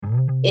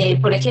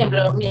Por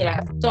ejemplo,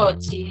 mira,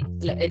 Tochi,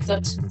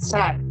 Tochi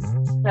Sar,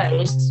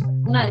 claro, es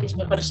una de mis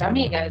mejores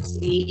amigas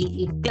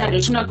y claro,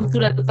 es una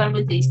cultura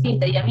totalmente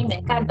distinta y a mí me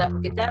encanta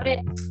porque te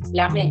abre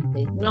la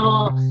mente,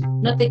 no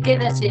te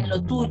quedas en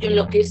lo tuyo, en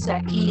lo que es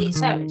aquí,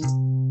 ¿sabes?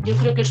 Yo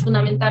creo que es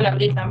fundamental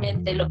abrir la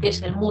mente en lo que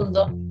es el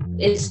mundo,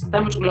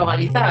 estamos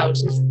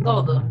globalizados, es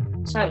todo,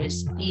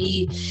 ¿sabes?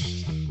 Y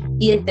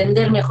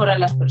entender mejor a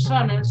las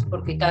personas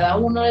porque cada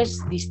uno es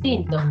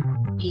distinto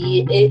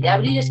y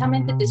abrir esa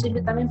mente te sirve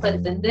también para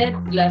entender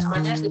las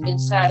maneras de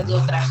pensar de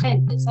otra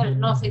gente, ¿sabes?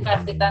 No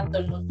fijarte tanto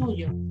en lo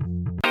tuyo.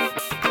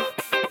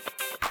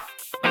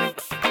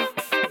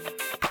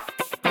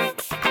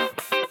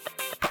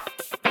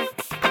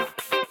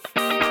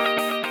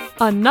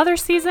 Another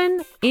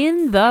season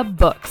in the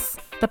books,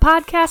 the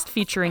podcast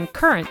featuring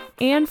current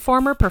and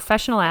former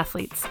professional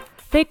athletes.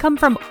 They come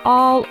from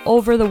all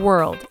over the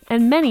world,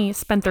 and many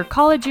spent their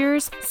college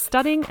years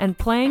studying and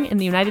playing in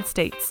the United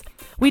States.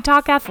 We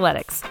talk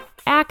athletics,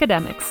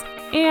 academics,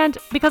 and,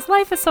 because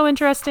life is so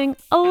interesting,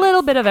 a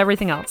little bit of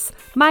everything else.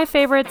 My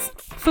favorites,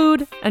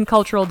 food and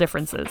cultural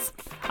differences.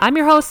 I'm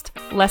your host,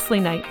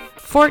 Leslie Knight,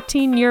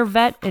 14-year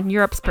vet in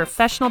Europe's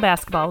professional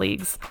basketball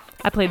leagues.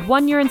 I played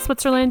 1 year in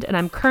Switzerland, and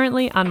I'm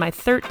currently on my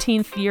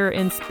 13th year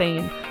in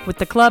Spain with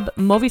the club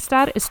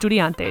Movistar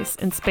Estudiantes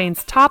in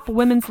Spain's top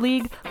women's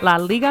league, La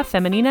Liga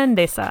Femenina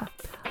Endesa.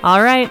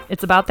 All right,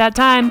 it's about that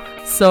time,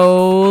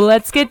 so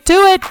let's get to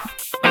it!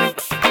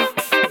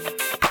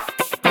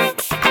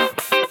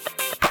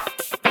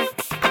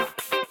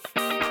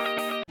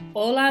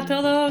 Hola a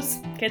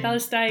todos, ¿qué tal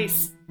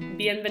estáis?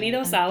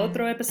 Bienvenidos a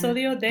otro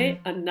episodio de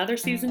Another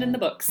Season in the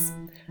Books.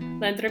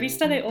 La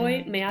entrevista de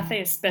hoy me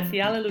hace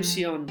especial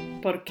ilusión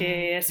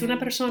porque es una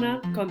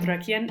persona contra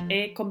quien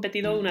he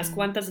competido unas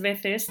cuantas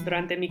veces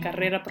durante mi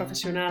carrera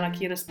profesional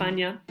aquí en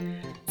España.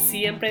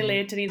 Siempre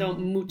le he tenido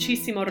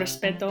muchísimo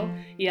respeto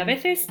y a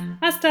veces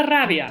hasta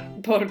rabia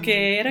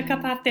porque era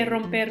capaz de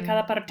romper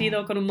cada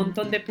partido con un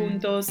montón de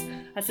puntos,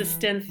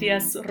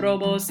 asistencias,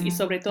 robos y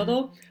sobre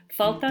todo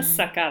faltas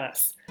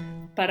sacadas.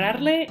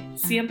 Pararle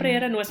siempre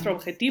era nuestro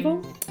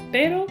objetivo,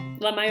 pero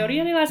la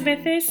mayoría de las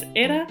veces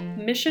era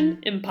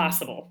Mission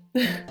Impossible.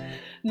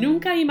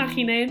 Nunca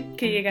imaginé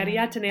que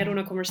llegaría a tener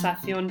una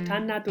conversación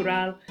tan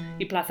natural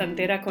y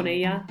placentera con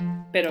ella,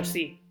 pero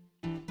sí.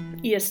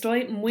 Y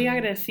estoy muy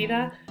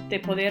agradecida de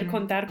poder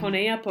contar con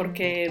ella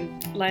porque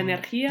la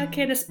energía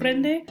que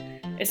desprende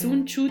es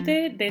un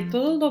chute de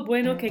todo lo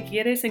bueno que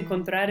quieres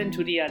encontrar en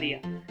tu día a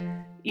día.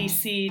 Y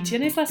si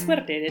tienes la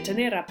suerte de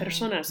tener a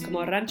personas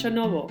como Arantxa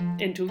Novo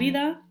en tu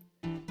vida,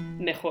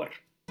 mejor.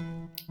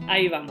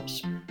 Ahí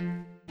vamos.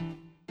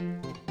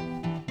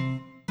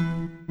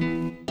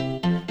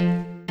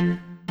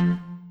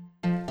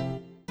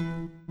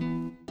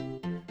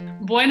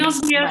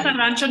 Buenos días,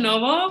 Arantxa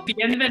Novo.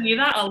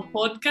 Bienvenida al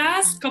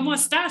podcast. ¿Cómo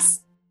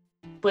estás?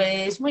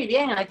 Pues muy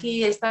bien,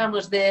 aquí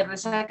estamos de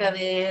resaca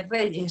de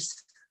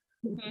Reyes.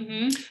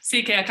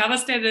 Sí, que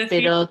acabas de decir.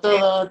 Pero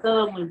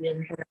todo muy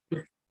bien.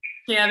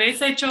 Que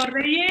habéis hecho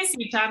Reyes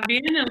y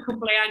también el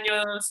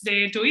cumpleaños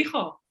de tu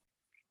hijo.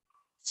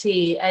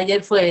 Sí,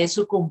 ayer fue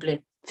su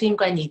cumple,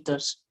 5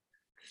 añitos.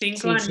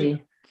 5 años. Sí.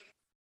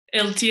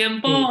 El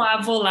tiempo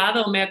ha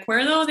volado. Me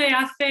acuerdo de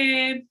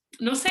hace,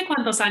 no sé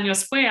cuántos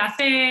años fue,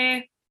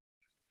 hace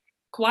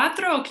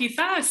 4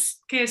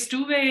 quizás, que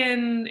estuve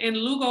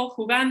en Lugo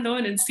jugando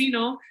en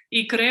Encino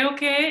y creo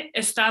que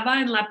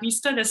estaba en la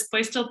pista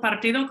después del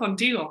partido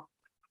contigo.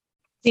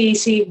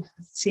 Sí,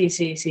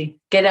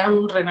 que era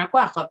un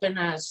renacuajo,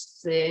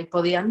 apenas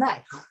podía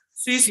andar.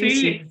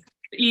 Sí.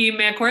 Y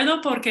me acuerdo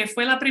porque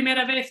fue la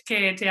primera vez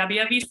que te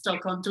había visto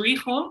con tu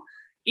hijo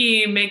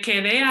y me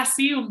quedé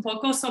así un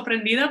poco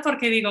sorprendida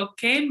porque digo,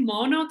 qué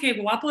mono, qué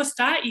guapo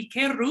está y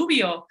qué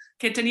rubio,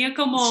 que tenía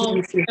como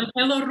el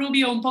pelo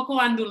rubio un poco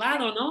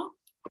ondulado, ¿no?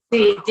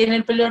 Sí, tiene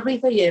el pelo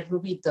rizo y es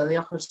rubito, de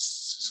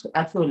ojos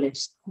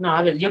azules. No,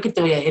 a ver, ¿yo qué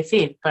te voy a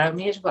decir? Para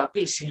mí es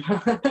guapísimo.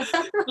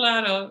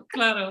 Claro.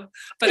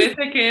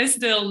 Parece que es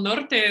del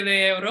norte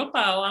de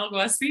Europa o algo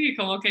así,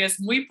 como que es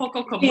muy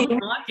poco común,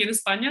 ¿no? Aquí en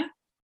España.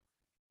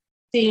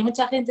 Sí,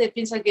 mucha gente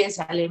piensa que es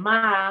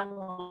alemán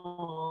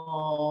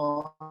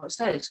o,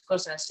 ¿sabes?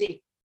 Cosas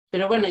así.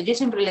 Pero bueno, yo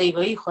siempre le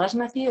digo, hijo, has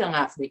nacido en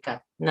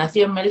África.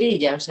 Nació en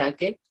Melilla, o sea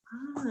que...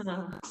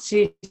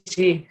 Sí.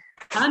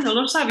 No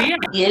lo sabía.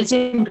 Y él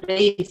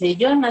siempre dice,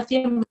 yo nací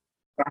en Melilla.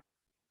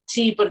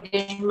 Sí,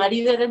 porque mi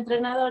marido era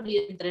entrenador y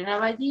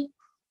entrenaba allí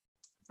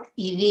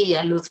y di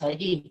a luz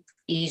allí.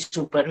 Y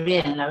súper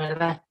bien, la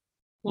verdad.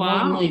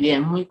 Wow. Muy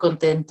bien, muy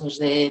contentos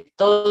de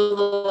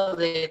todo,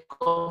 de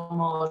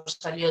cómo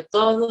salió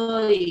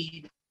todo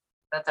y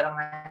trataron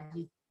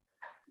allí.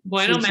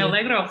 Bueno, me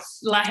alegro.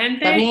 La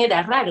gente... También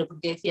era raro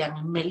porque decían,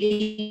 en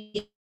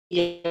Melilla,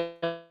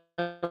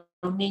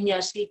 un niño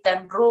así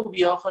tan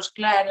rubio, ojos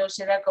claros,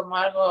 era como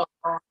algo...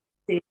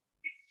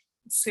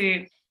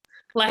 Sí.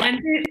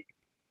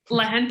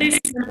 La gente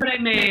siempre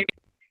me...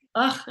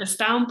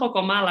 está un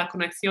poco mal la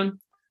conexión.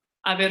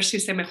 A ver si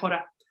se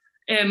mejora.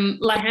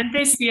 La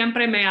gente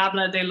siempre me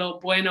habla de lo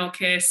bueno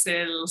que es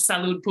el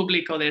salud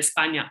público de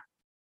España.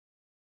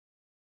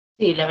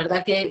 Sí, la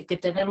verdad que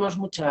tenemos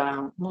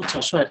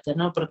mucha suerte,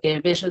 ¿no?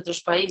 Porque ves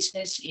otros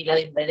países y la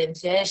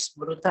diferencia es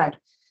brutal.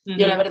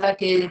 Yo la Ujú. verdad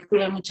que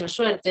tuve mucha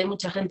suerte,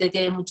 mucha gente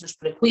tiene muchos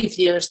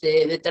prejuicios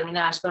de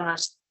determinadas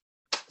zonas,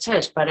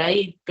 ¿sabes? Para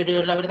ir,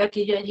 pero la verdad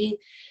que yo allí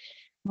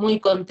muy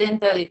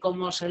contenta de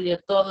cómo salió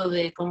todo,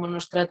 de cómo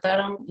nos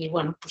trataron y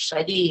bueno, pues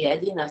allí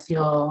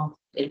nació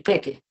el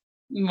peque.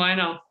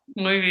 Bueno,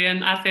 muy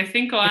bien. Hace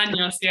 5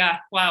 años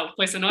ya. Wow,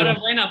 pues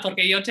enhorabuena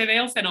porque yo te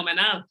veo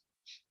fenomenal.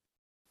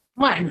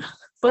 Bueno,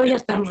 podría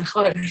estar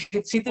mejor.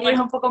 Si tuviera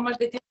Bueno, un poco más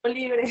de tiempo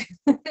libre,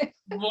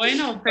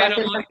 bueno, va a pero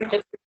hacer más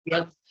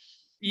ejercicio.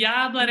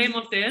 ya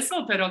hablaremos de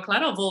eso, pero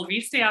claro,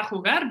 volviste a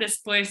jugar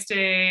después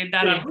de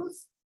dar a Sí,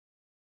 luz.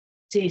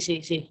 sí,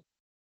 sí, sí,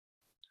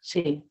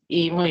 sí,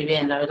 y muy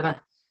bien, la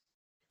verdad.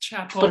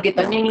 Chapo. Porque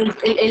también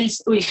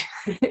uy,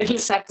 él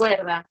se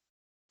acuerda,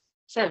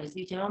 ¿sabes?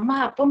 Dice,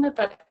 mamá, ponme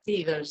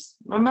partidos,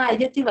 mamá,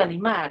 yo te iba a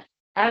animar.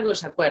 Algo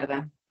se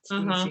acuerda. Sí,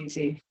 Ajá, sí,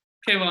 sí.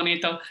 qué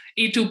bonito.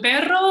 ¿Y tu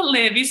perro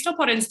le he visto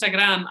por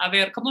Instagram? A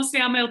ver, ¿cómo se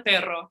llama el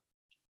perro?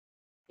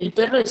 El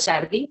perro es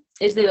Ardi,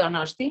 es de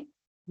Donosti,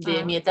 de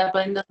Ah, mi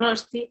etapa en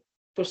Donosti,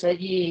 pues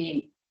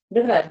allí,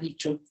 ¿verdad,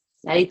 Ardichu?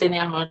 Ahí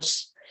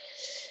teníamos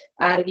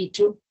a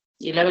Ardichu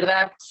y la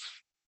verdad,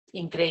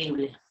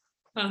 increíble.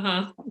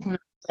 ajá. Una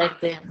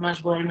suerte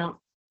más bueno.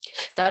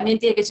 También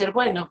tiene que ser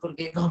bueno,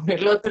 porque con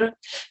el otro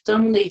todo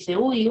el mundo dice,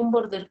 uy, un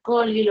border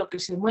collie, lo que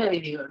se mueve.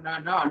 Y digo, no,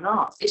 no,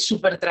 no, es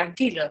súper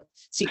tranquilo.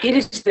 Si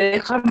quieres te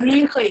dejo a mi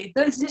hijo y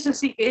entonces eso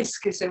sí que es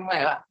que se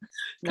mueva.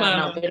 No,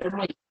 no, Claro. pero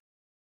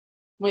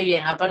muy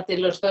bien. Aparte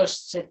los dos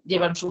se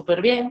llevan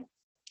súper bien.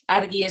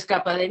 Argy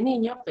escapa del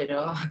niño,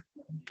 pero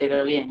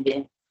bien,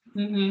 bien.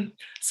 Ujú.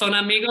 Son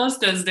amigos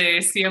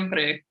desde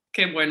siempre.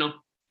 Qué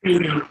bueno.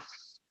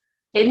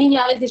 El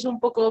niño a veces es un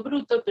poco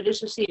bruto, pero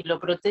eso sí, lo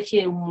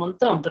protege un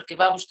montón, porque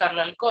va a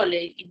buscarlo al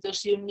cole. Y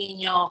entonces si un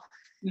niño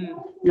Mm.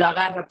 lo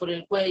agarra por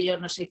el cuello,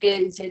 no sé qué,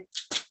 dice,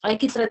 hay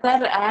que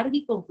tratar a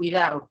Arby con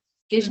cuidado,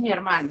 que es mi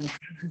hermano.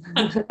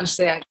 O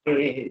sea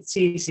que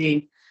sí,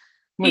 sí,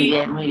 muy Y,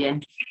 bien, muy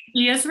bien.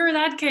 y es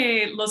verdad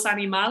que los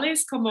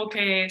animales como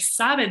que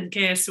saben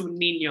que es un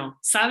niño,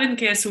 saben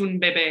que es un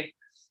bebé,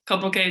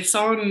 como que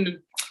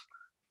son,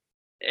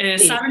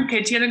 Sí, saben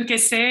que tienen que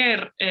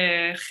ser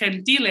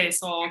gentiles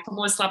o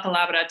 ¿cómo es la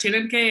palabra?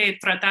 Tienen que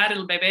tratar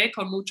el bebé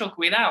con mucho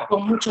cuidado.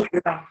 con mucho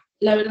cuidado.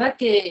 La verdad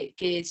que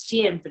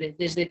siempre,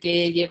 desde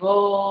que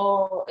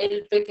llegó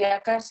el peque a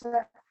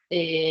casa,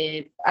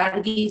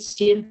 Arby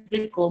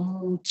siempre con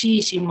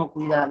muchísimo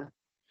cuidado.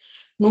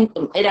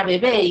 Nunca, era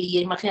bebé y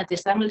imagínate,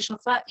 estaba en el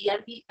sofá y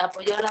Arby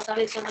apoyaba la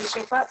cabeza en el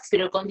sofá,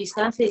 pero con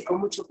distancia y con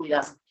mucho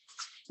cuidado.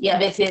 Y a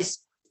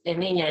veces el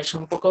niño es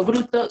un poco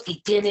bruto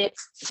y tiene,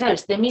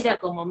 ¿sabes? Te mira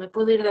como me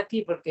puedo ir de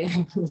aquí porque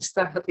me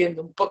está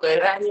haciendo un poco de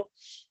daño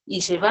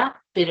y se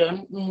va, pero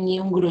ni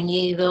un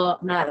gruñido,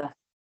 nada.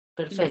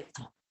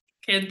 Perfecto.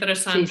 Qué Sí,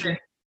 interesante sí,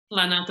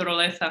 la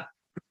naturaleza.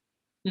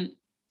 Mm.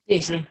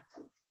 sí, sí.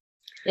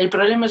 El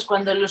problema es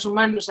cuando los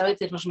humanos a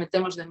veces nos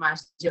metemos de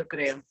más, yo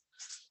creo.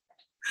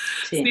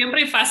 Sí.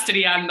 Siempre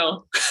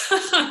fastidiando.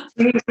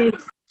 Sí, sí.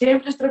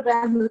 Siempre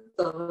estropeando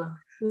todo.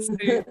 Sí.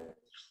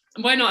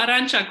 Bueno,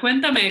 Arancha,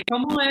 cuéntame,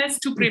 ¿cómo es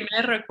tu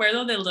primer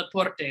recuerdo del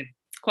deporte?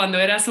 Cuando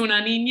eras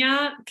una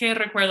niña, ¿qué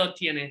recuerdo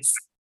tienes?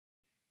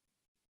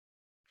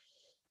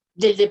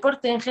 ¿Del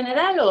deporte en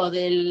general o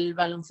del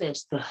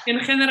baloncesto? En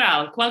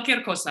general,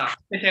 cualquier cosa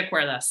que te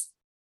acuerdas.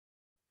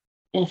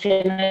 En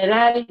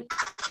general,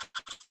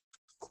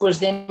 pues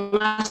de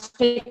más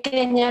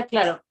pequeña,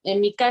 claro, en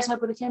mi casa,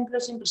 por ejemplo,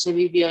 siempre se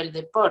vivió el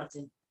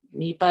deporte.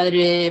 Mi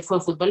padre fue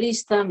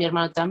futbolista, mi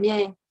hermano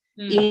también,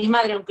 y Mm, mi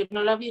madre, aunque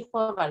no la vi,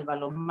 jugaba al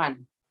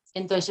balonmano.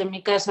 Entonces, en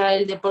mi casa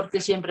el deporte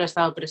siempre ha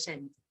estado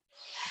presente.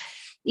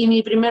 Y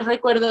mi primer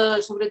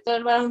recuerdo, sobre todo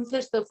el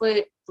baloncesto,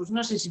 fue, pues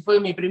no sé si fue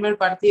mi primer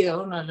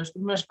partido, uno de los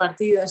primeros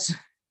partidos,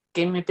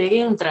 que me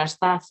pegué un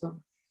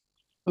trastazo.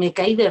 Me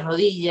caí de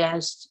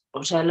rodillas,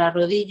 o sea, las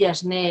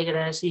rodillas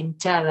negras,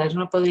 hinchadas,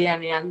 no podía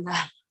ni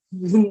andar,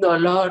 un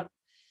dolor,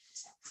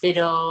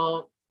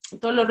 pero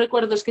todos los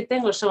recuerdos que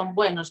tengo son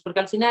buenos, porque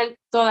al final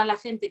toda la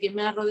gente que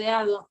me ha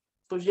rodeado,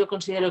 pues yo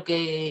considero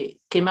que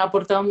me ha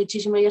aportado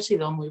muchísimo y ha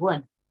sido muy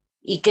bueno.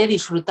 Y que he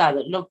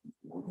disfrutado.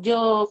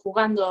 Yo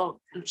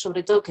jugando,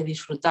 sobre todo que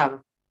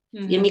disfrutaba. Y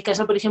en ujú. mi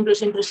casa, por ejemplo,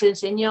 siempre se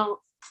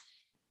enseñó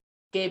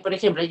que, por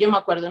ejemplo, yo me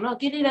acuerdo, no,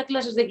 quiero ir a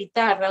clases de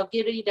guitarra o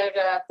quiero ir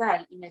a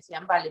tal, y me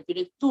decían, vale,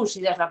 pero tú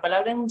si das la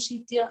palabra en un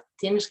sitio,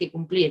 tienes que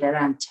cumplir,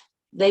 Arancha.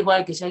 Da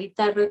igual que sea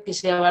guitarra, que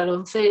sea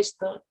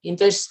baloncesto, y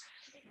entonces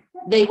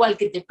da igual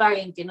que te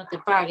paguen, que no te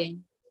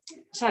paguen,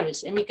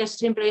 ¿sabes? En mi casa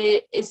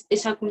siempre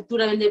esa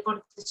cultura del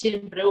deporte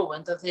siempre hubo,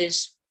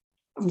 entonces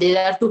de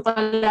dar tu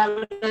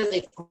palabra,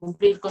 de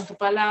cumplir con tu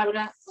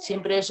palabra,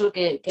 siempre eso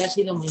que ha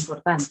sido muy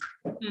importante.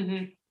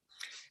 Ujú.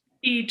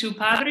 ¿Y tu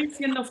padre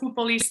siendo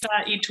futbolista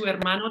y tu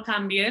hermano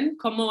también?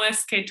 ¿Cómo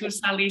es que tú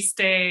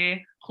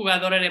saliste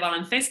jugadora de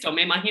baloncesto?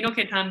 Me imagino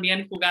que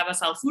también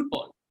jugabas al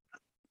fútbol.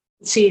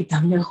 Sí,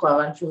 también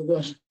jugaba al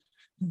fútbol.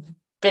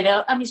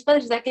 Pero a mis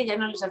padres de aquella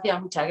no les hacía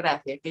mucha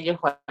gracia que yo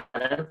jugara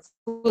al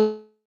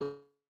fútbol,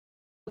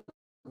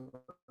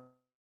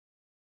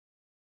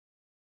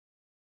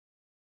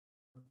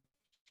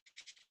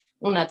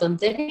 una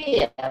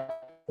tontería,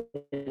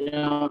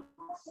 pero,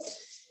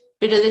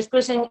 pero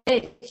después en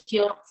el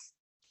colegio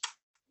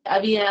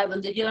había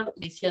donde yo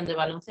edición de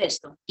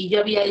baloncesto y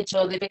yo había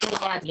hecho de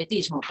pequeña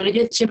atletismo, pero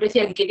yo siempre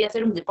decía que quería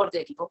hacer un deporte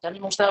de equipo, que a mí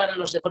me gustaban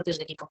los deportes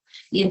de equipo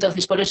y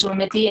entonces por eso me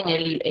metí en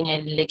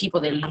el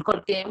equipo del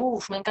porque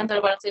me encanta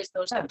el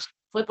baloncesto, ¿sabes?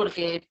 Fue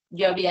porque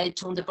yo había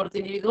hecho un deporte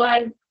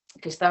individual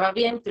que estaba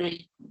bien, pero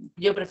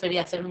yo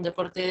prefería hacer un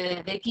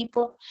deporte de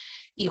equipo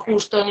y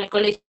justo en el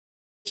colegio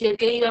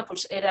que iba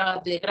pues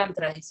era de gran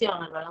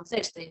tradición el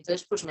baloncesto y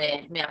entonces pues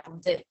me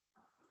apunté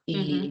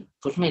y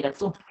pues mira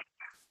tú.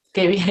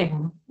 Qué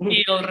bien.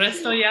 Y el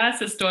resto ya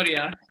es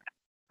historia.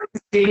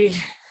 Sí,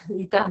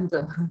 y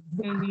tanto.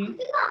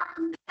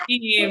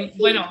 Y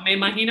bueno, me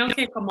imagino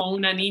que como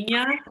una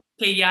niña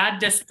que ya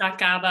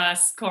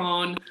destacabas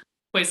con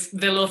pues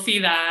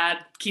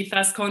velocidad,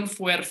 quizás con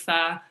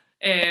fuerza,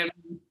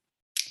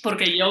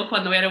 porque yo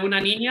cuando era una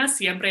niña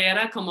siempre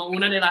era como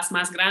una de las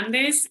más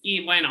grandes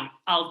y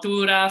bueno,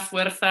 altura,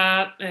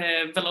 fuerza,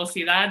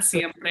 velocidad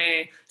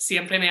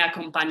siempre me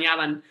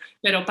acompañaban.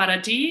 Pero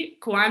para ti,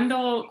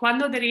 ¿cuándo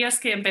dirías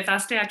que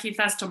empezaste a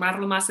quizás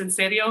tomarlo más en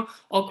serio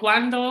o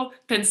cuándo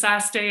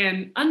pensaste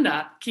en,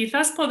 anda,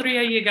 quizás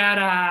podría llegar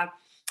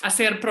a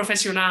ser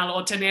profesional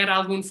o tener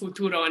algún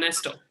futuro en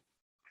esto?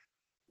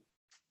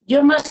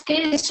 Yo más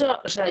que eso,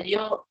 o sea,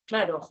 yo,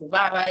 claro,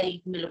 jugaba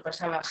y me lo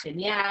pasaba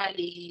genial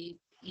y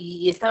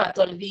estaba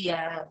todo el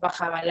día,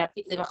 bajaba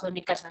debajo de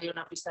mi casa había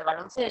una pista de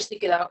baloncesto y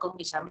quedaba con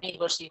mis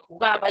amigos y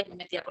jugaba y me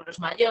metía con los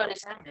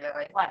mayores, me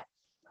daba igual.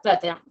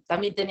 Claro,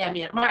 también tenía a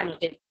mi hermano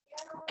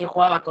que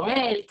jugaba con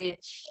él,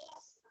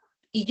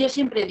 y yo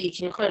siempre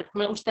dije, joder,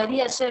 me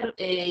gustaría ser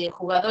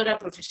jugadora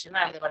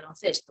profesional de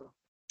baloncesto.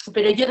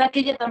 Pero yo de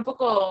aquella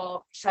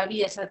tampoco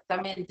sabía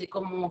exactamente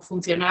cómo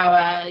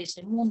funcionaba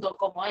ese mundo,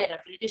 cómo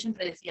era, pero yo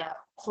siempre decía,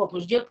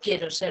 pues yo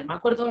quiero ser. Me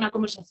acuerdo de una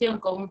conversación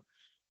con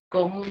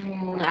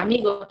un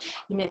amigo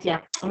y me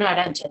decía, no,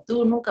 Arantxa,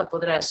 tú nunca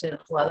podrás ser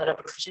jugadora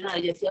profesional.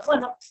 Y yo decía,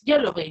 bueno, yo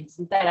lo voy a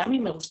intentar, a mí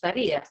me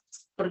gustaría,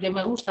 porque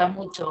me gusta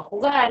mucho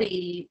jugar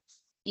y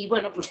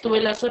bueno, pues tuve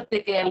la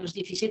suerte que a los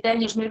 17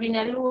 años me vine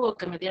a Lugo,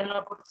 que me dieron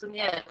la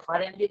oportunidad de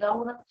jugar en Liga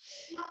 1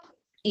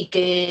 y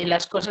que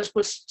las cosas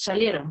pues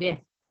salieron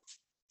bien.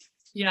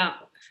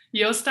 Ya,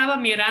 yo estaba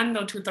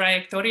mirando tu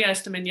trayectoria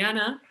esta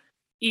mañana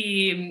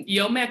y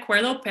yo me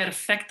acuerdo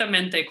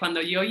perfectamente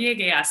cuando yo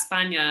llegué a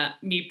España,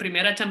 mi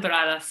primera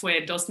temporada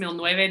fue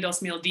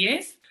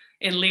 2009-2010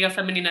 en Liga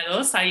Femenina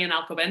 2, ahí en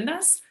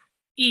Alcobendas,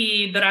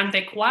 y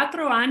durante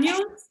 4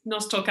 años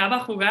nos tocaba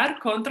jugar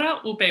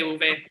contra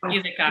UPV,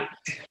 IDK,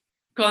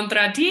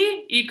 contra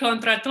ti y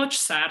contra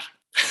Tochsar.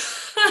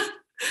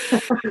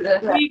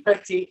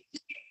 Sí.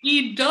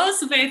 Y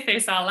 2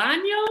 veces al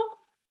año,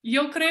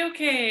 yo creo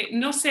que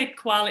no sé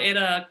cuál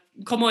era,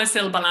 cómo es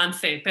el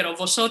balance, pero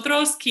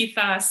vosotros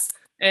quizás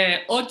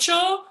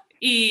 8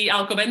 y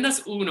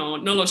Alcobendas 1,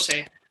 no lo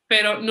sé.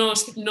 Pero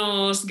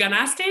nos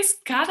ganasteis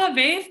cada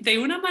vez de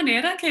una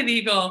manera que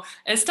digo,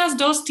 estas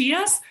 2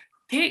 tías,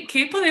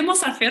 ¿qué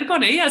podemos hacer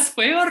con ellas?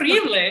 Fue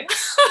horrible.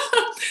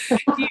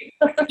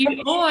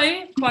 Y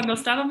hoy, cuando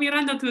estaba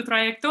mirando tu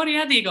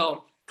trayectoria,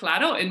 digo,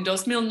 claro, en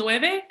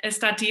 2009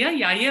 esta tía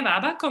ya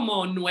llevaba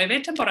como 9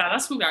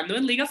 temporadas jugando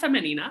en Liga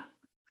Femenina.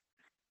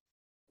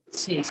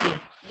 Sí, sí.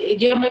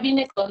 Yo me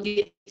vine con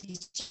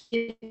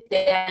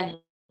 17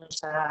 años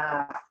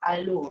a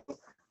Lugo,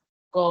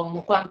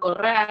 con Juan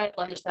Corral,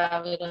 cuando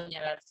estaba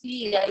Begoña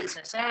García,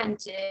 Isa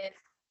Sánchez,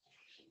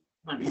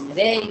 bueno,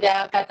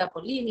 Nereida, Cata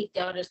Polini, que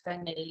ahora está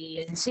en el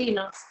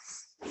Ensino.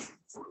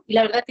 Y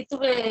la verdad que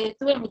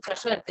tuve mucha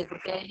suerte,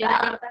 porque yo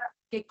la verdad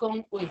que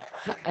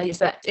ahí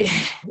está,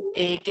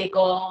 que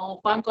con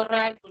Juan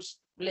Corral pues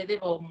le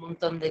debo un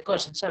montón de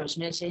cosas, ¿sabes?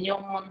 Me enseñó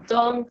un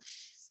montón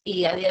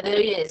y a día de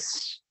hoy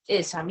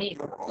es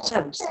amigo,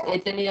 ¿sabes? He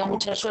tenido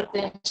mucha suerte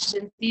en ese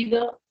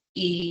sentido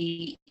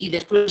y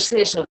después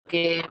de eso,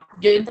 que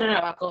yo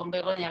entrenaba con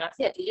Begoña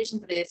García, que yo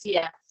siempre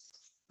decía,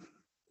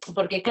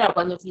 porque claro,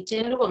 cuando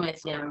fiché luego me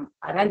decían,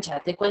 Arantxa,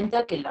 date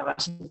cuenta que la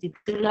base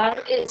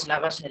titular es la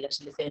base de la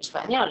selección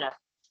española,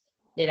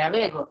 era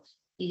Bego.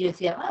 Y yo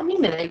decía, a mí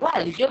me da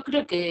igual, yo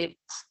creo que,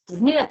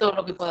 pues mira todo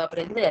lo que puedo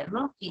aprender,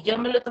 ¿no? Y yo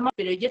me lo tomaba,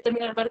 pero yo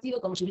terminé el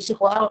partido como si hubiese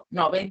jugado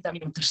 90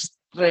 minutos,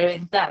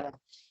 reventada.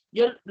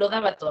 Yo lo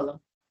daba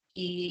todo.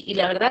 Y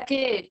la verdad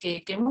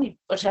que muy,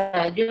 o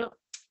sea,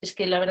 es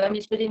que la verdad mi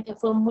experiencia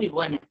fue muy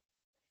buena.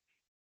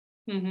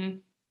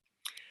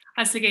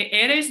 Así que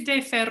eres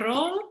de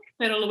Ferrol,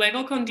 pero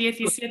luego con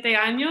 17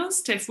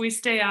 años te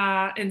fuiste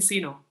a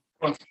Encino.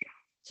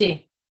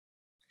 Sí,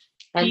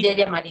 al Y,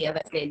 Yaya María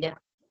de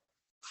aquella.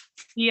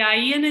 y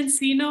ahí en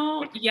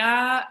Encino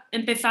ya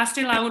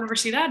empezaste la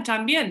universidad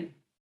también.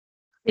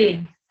 Sí,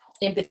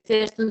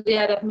 empecé a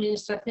estudiar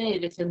administración y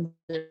dirección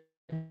de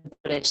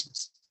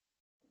empresas.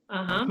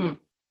 Ajá.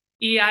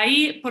 Y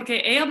ahí,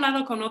 porque he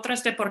hablado con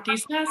otras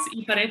deportistas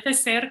y parece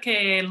ser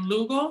que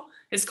Lugo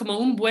es como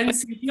un buen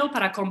sitio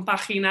para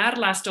compaginar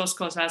las 2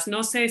 cosas.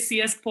 No sé si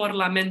es por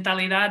la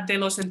mentalidad de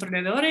los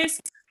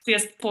entrenadores, si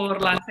es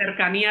por la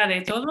cercanía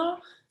de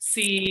todo,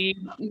 si,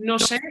 no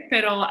sé,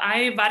 pero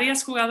hay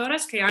varias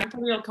jugadoras que han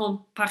podido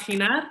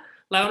compaginar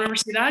la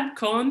universidad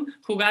con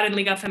jugar en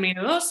Liga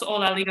Femenina 2 o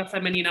la Liga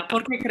Femenina.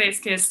 ¿Por qué crees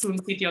que es un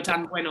sitio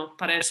tan bueno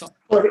para eso?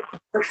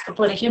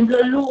 Por ejemplo,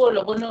 en Lugo,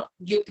 lo bueno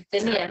yo que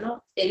tenía,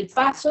 ¿no? El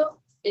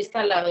Paso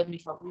está al lado de mi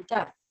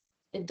facultad.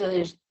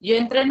 Entonces, yo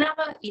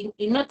entrenaba y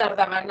no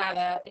tardaba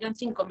nada, eran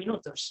 5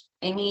 minutos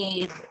en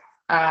ir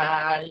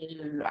a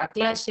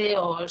clase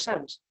o,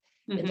 ¿sabes?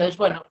 Entonces,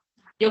 bueno,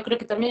 yo creo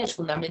que también es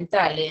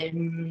fundamental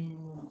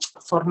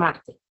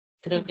formarte.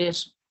 Creo que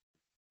es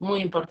muy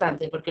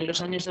importante porque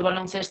los años de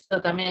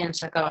baloncesto también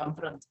se acaban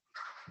pronto.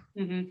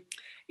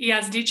 Y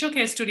has dicho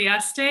que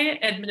estudiaste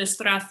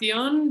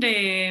administración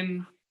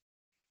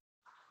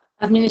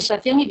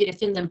Administración y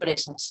dirección de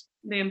empresas.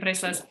 de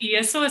empresas. ¿Y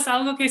eso es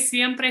algo que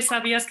siempre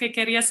sabías que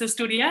querías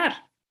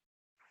estudiar?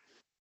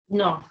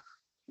 No,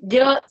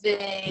 yo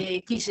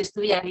quise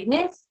estudiar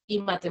Inés y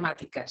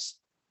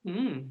matemáticas.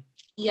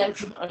 Y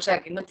o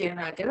sea, que no tiene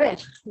nada que ver.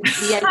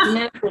 Y al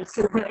final, pues,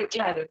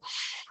 claro,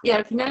 y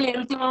al final en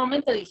el último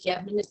momento dije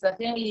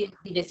administración y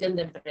dirección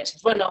de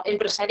empresas. Bueno,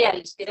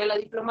 empresariales, que era la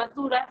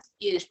diplomatura,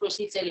 y después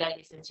hice la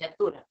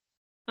licenciatura.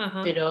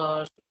 Ajá.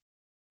 Pero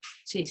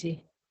sí,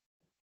 sí.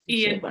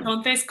 Y sí,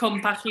 entonces,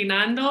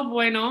 compaginando,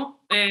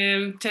 bueno,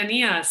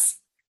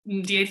 tenías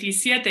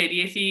 17,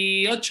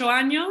 18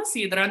 años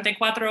y durante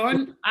 4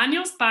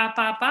 años,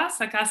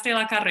 sacaste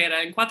la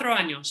carrera en 4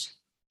 años.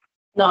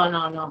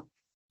 No.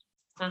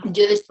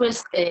 Yo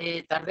después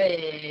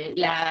tardé,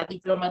 la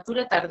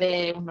diplomatura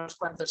tardé unos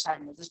cuantos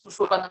años. Después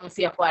fue cuando me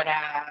fui a jugar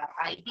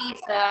a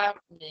Ibiza,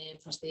 me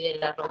fastidié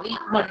la rodilla.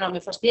 Bueno, no, me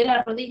fastidié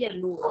la rodilla en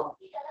Lugo.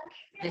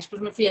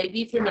 Después me fui a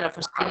Ibiza y me la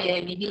fastidié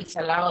en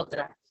Ibiza, la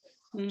otra.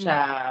 O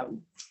sea,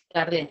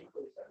 tardé.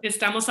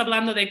 Estamos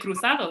hablando de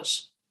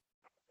cruzados.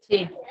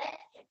 Sí.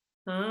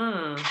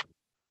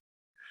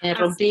 Me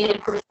rompí el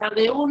cruzado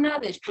de una,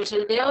 después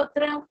el de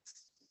otra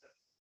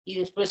y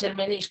después el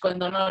menisco en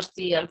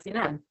Donosti al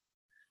final.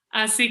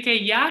 Así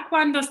que ya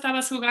cuando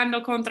estabas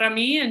jugando contra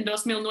mí en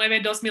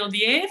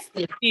 2009-2010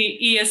 sí.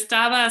 y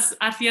estabas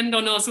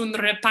haciéndonos un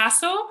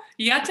repaso,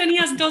 ya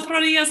tenías 2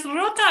 rodillas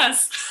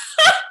rotas.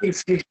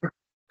 Sí.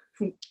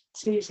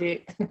 Sí,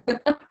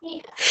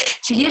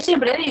 yo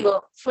siempre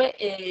digo,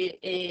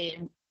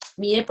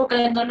 mi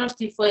época en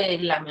Donosti fue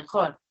la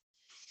mejor.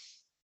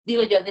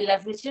 Digo yo, de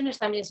las lesiones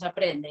también se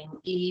aprenden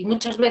y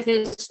muchas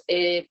veces,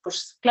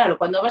 pues claro,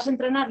 cuando vas a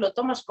entrenar lo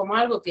tomas como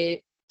algo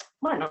que,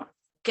 bueno,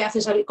 que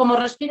haces como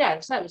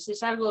respirar, ¿sabes?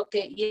 Es algo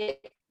que y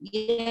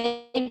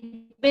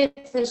hay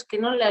veces que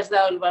no le has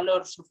dado el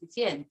valor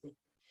suficiente.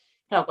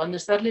 Claro, cuando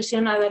estás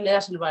lesionada le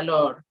das el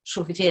valor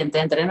suficiente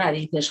a entrenar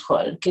y dices,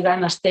 joder, qué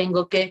ganas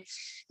tengo que...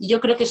 Y yo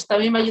creo que eso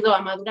también me ayudó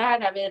a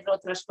madurar, a ver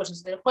otras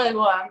cosas del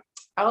juego,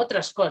 a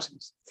otras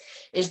cosas.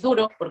 Es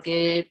duro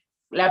porque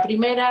la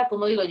primera,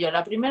 como digo yo,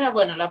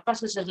 bueno, la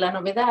pasas, es la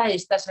novedad,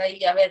 estás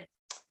ahí a ver,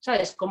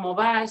 ¿sabes? Cómo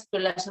vas,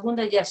 pero la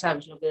segunda ya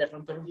sabes lo que es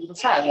romper un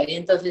cruzado y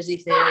entonces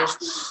dices,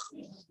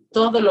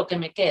 todo lo que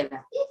me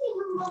queda.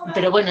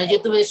 Pero bueno,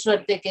 yo tuve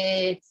suerte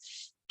que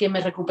me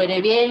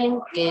recuperé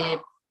bien, que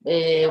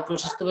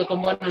pues estuve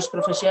con buenos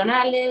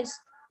profesionales.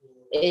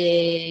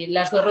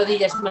 Las 2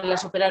 rodillas me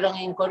las operaron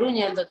en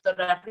Coruña, el doctor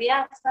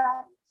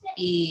Arriaza,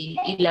 y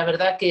la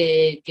verdad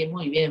que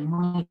muy bien,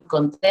 muy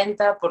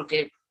contenta,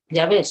 porque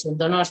ya ves, en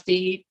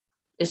Donosti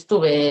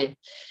estuve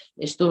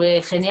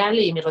genial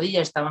y mis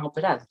rodillas estaban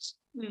operadas.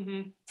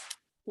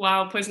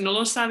 Wow, pues no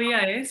lo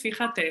sabía,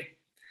 fíjate.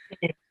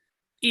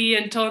 Y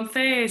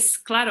entonces,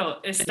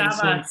 claro,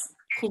 estabas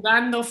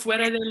jugando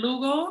fuera de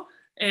Lugo,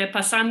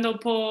 pasando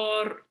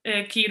por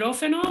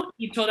quirófano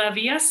y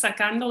todavía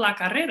sacando la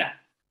carrera.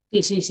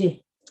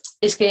 Sí.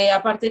 Es que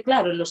aparte,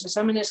 claro, los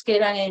exámenes que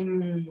eran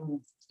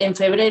en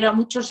febrero,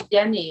 muchos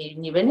ya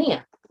ni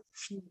venían.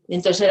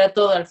 Entonces era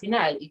todo al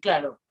final. Y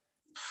claro,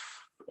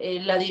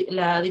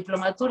 la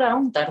diplomatura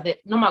aún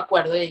tardé, no me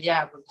acuerdo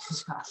ya,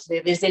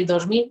 desde el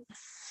 2000,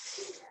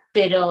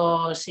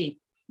 pero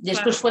sí.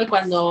 Después fue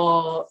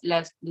cuando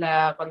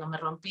me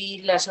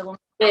rompí la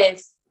segunda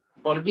vez,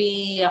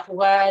 volví a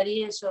jugar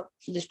y eso.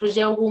 Después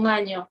ya hubo un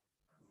año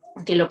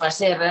que lo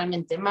pasé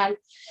realmente mal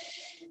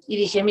y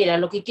dije, mira,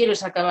 lo que quiero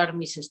es acabar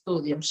mis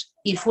estudios.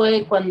 Y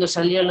fue cuando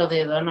salió lo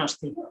de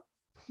Donosti,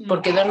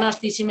 porque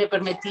Donosti sí me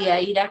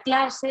permitía ir a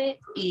clase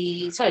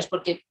y, ¿sabes?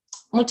 Porque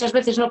muchas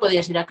veces no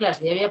podías ir a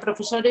clase y había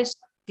profesores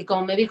que,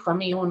 como me dijo a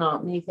mí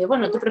uno, me dice,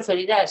 bueno, tú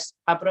preferirás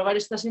aprobar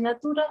esta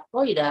asignatura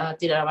o ir a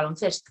tirar a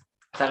baloncesto,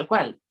 tal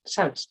cual,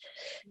 ¿sabes?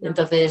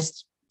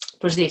 Entonces,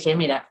 pues dije,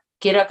 mira,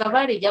 quiero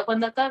acabar y ya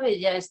cuando acabe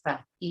ya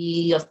está.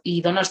 Y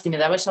Donosti me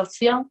daba esa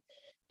opción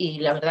y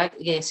la verdad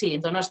que sí,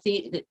 en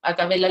Donosti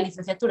acabé la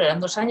licenciatura, eran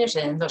 2 años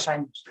en 2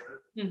 años.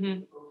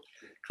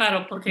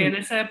 Claro, porque en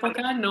esa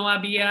época no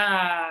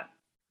había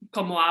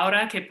como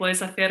ahora que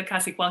puedes hacer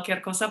casi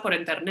cualquier cosa por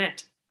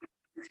internet.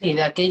 Sí,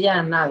 de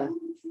aquella nada.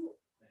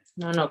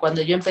 No,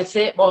 cuando yo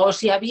empecé, o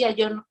si había,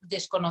 yo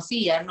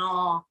desconocía,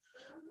 no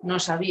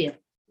sabía.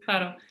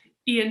 Claro.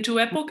 ¿Y en tu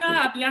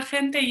época había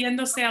gente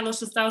yéndose a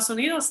los Estados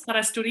Unidos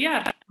para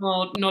estudiar?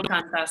 ¿O no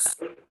tantas?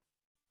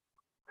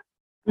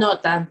 no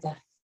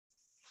tanta.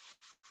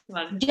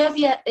 Vale.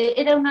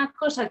 Era una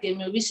cosa que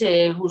me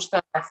hubiese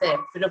gustado hacer,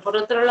 pero por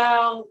otro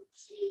lado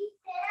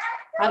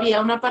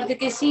había una parte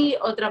que sí,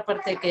 otra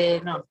parte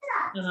que no.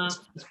 Ajá.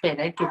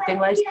 Espera,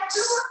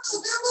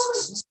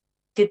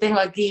 que tengo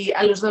aquí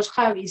a los dos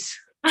Javis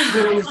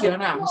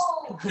revolucionados.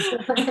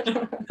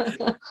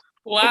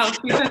 Wow,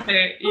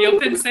 fíjate, yo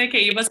pensé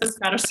que ibas a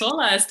estar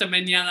sola esta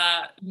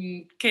mañana.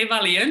 Qué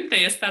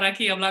valiente estar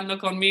aquí hablando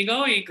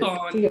conmigo y con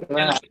el otro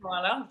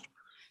al lado.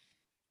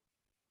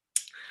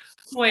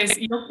 Pues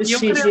yo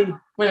Sí, creo. sí.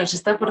 Bueno, se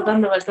está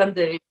portando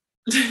bastante bien.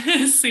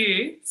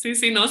 Sí, sí,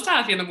 sí, no está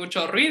haciendo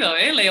mucho ruido,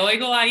 ¿eh? Le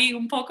oigo ahí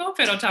un poco,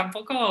 pero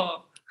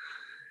tampoco.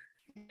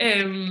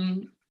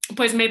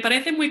 Pues me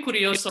parece muy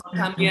curioso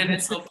también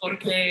eso,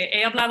 porque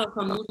he hablado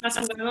con muchas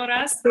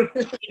jugadoras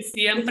y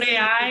siempre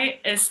hay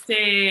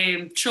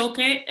este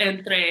choque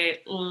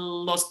entre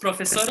los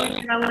profesores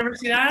de la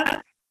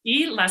universidad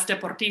y las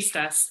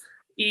deportistas.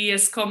 Y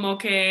es como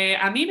que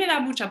a mí me da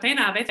mucha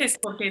pena a veces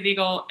porque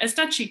digo,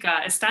 esta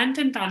chica está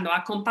intentando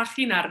a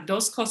compaginar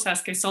dos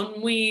cosas que son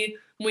muy,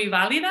 muy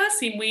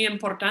válidas y muy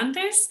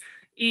importantes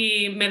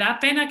y me da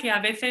pena que a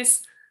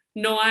veces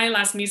no hay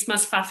las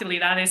mismas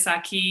facilidades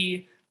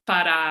aquí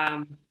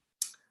para,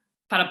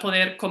 para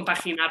poder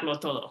compaginarlo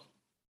todo.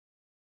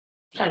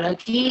 Claro,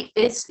 aquí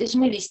es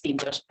muy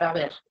distinto. A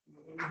ver,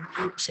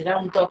 será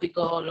un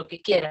tópico lo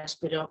que quieras,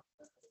 pero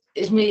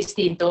es muy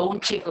distinto un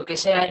chico que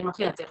sea,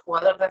 imagínate,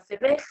 jugador de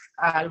ACB,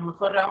 a lo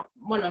mejor,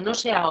 bueno, no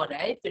sé ahora,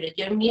 pero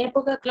yo en mi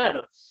época,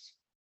 claro,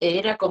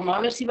 era como a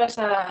ver si vas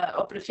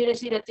o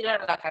prefieres ir a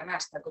tirar a la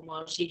canasta,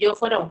 como si yo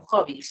fuera un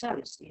hobby,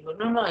 ¿sabes? Digo,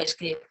 no, es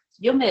que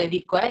yo me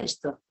dedico a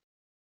esto.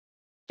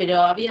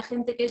 Pero había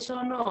gente que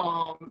eso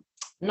no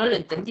lo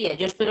entendía.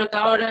 Yo espero que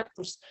ahora,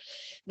 pues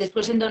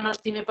después en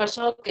Donosti me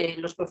pasó que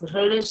los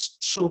profesores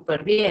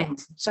súper bien,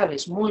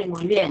 ¿sabes? Muy,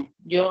 muy bien.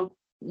 Yo,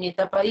 mi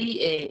etapa ahí,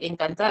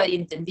 encantada y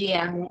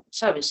entendían,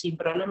 ¿sabes? Sin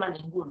problema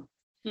ninguno.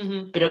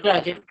 Uh-huh. Pero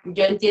claro,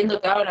 yo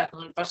entiendo que ahora,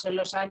 con el paso de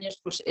los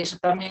años, pues eso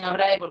también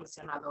habrá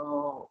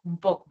evolucionado un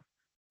poco.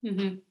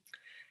 Uh-huh.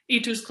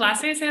 ¿Y tus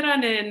clases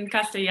eran en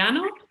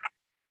castellano?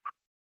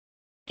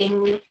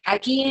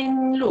 Aquí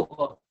en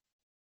Lugo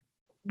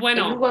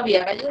Bueno,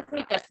 había gallego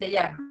y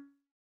castellano.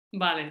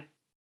 vale.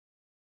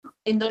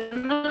 En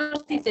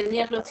Donosti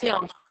tenías la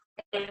opción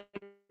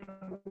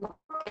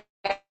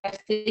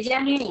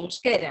castellano y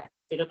euskera,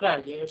 pero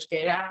claro, yo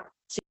euskera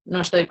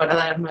no estoy para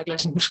dar una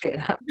clase en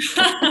euskera.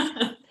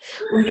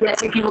 Un día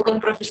se equivocó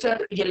un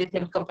profesor y yo le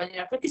decía a mi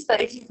compañera, ¿pero qué está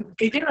diciendo?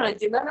 Que yo no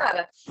entiendo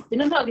nada. Y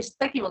no, que se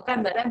está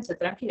equivocando, Arantxa,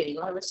 tranquila.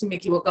 Digo, a ver si me he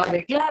equivocado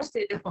de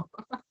clase.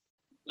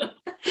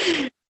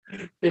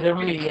 Pero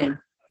muy bien.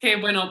 Que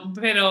bueno,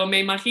 pero me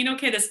imagino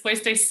que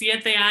después de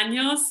 7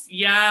 años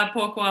ya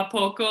poco a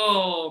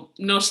poco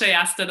no sé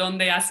hasta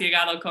dónde has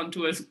llegado con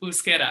tu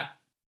euskera.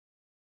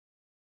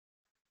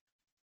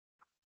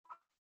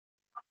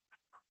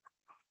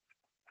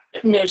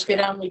 Mi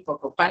euskera muy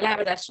poco,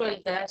 palabras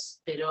sueltas,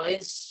 pero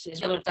es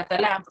el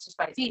catalán, pues es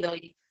parecido,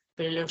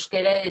 pero el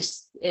euskera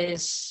es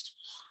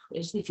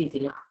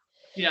difícil.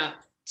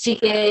 Ya. Sí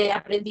que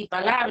aprendí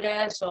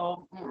palabras,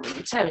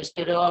 ¿sabes?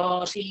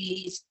 Pero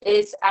si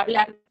es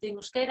hablar de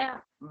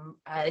euskera,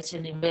 a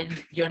ese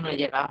nivel yo no he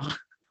llegado.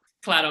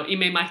 Claro, y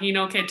me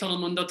imagino que todo el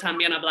mundo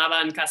también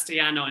hablaba en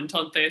castellano,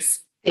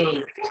 entonces.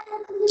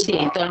 Sí,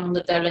 todo el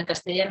mundo te habla en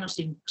castellano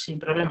sin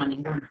problema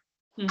ninguno.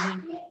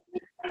 Uh-huh.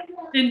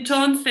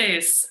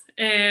 Entonces,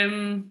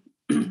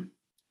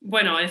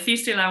 bueno,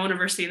 hiciste la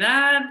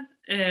universidad,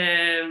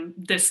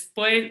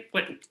 después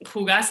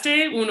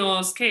jugaste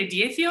unos, ¿qué?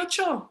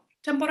 18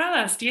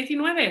 temporadas,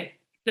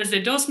 19,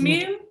 desde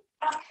 2000.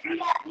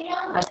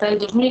 Hasta el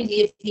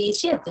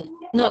 2017,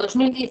 no,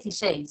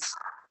 2016.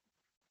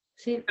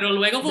 Sí, Pero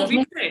luego 2000,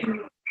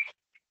 volviste.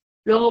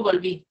 luego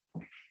volví,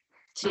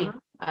 sí, Uh-huh.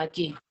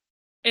 aquí. Sí.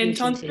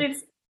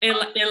 Entonces,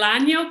 el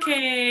año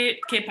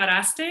que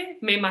paraste,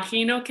 me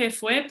imagino que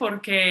fue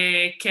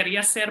porque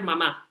querías ser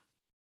mamá.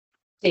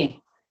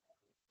 Sí.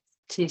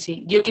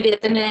 Yo quería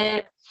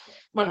tener,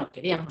 bueno,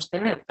 queríamos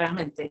tener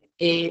realmente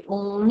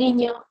un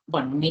niño,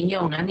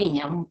 una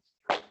niña.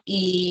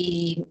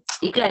 Y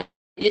claro,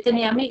 yo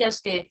tenía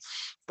amigas que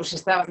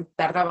pues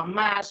tardaban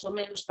más o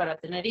menos para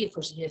tener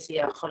hijos y yo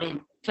decía,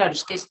 jolín, claro,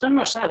 es que esto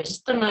no sabes,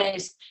 esto no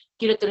es,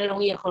 quiero tener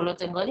un hijo, lo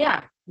tengo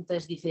ya.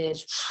 Entonces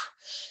dices,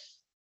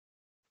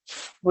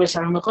 pues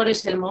a lo mejor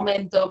es el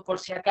momento por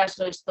si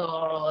acaso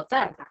esto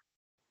tarda.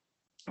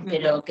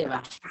 Pero qué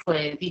va,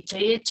 fue dicho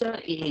y hecho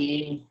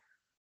y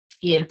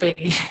el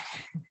peque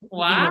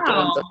vino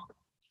pronto. ¡Wow!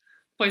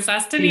 Pues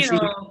has Sí, sí.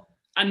 tenido,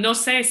 no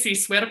sé si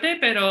suerte,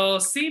 pero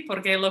sí,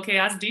 porque lo que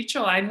has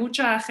dicho, hay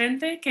mucha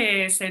gente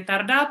que se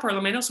tarda por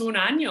lo menos un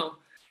año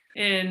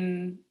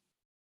en,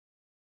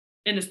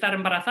 en estar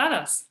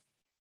embarazadas.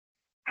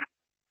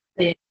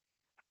 Sí.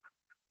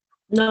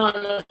 No,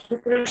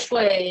 nosotros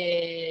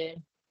fue.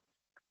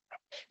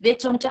 De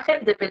hecho, mucha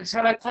gente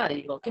pensaba que,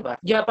 digo, ¿qué va?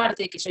 Yo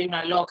aparte que soy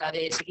una loca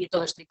de seguir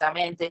todo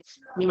estrictamente,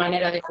 mi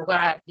manera de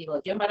jugar,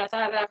 digo, yo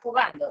embarazada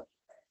jugando.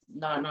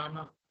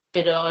 No.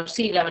 Pero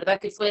sí, la verdad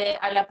que fue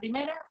a la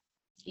primera,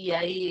 y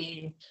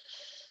ahí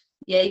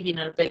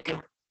vino el peque.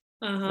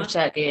 Ajá. O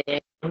sea que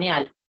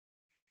genial.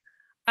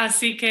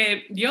 Así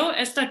que yo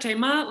este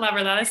tema, la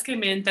verdad es que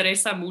me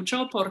interesa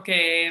mucho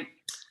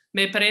porque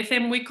me parece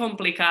muy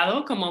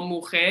complicado como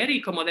mujer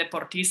y como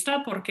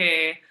deportista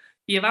porque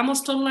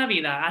llevamos toda la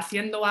vida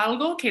haciendo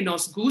algo que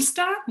nos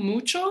gusta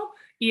mucho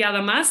y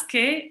además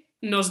que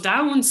nos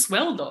da un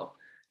sueldo.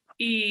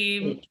 Y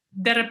Sí.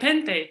 de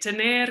repente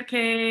tener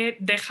que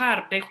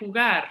dejar de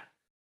jugar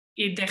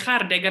y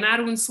dejar de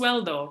ganar un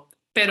sueldo,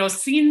 pero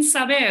sin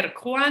saber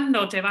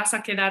cuándo te vas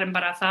a quedar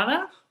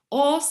embarazada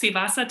o si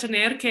vas a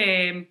tener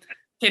que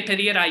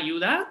pedir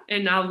ayuda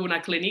en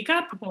alguna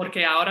clínica,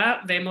 porque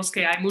ahora vemos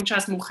que hay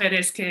muchas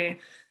mujeres que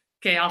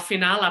al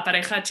final la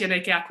pareja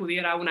tiene que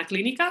acudir a una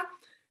clínica.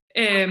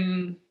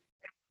 Eh,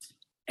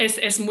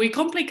 es muy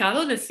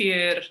complicado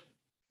decir,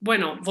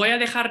 bueno, voy a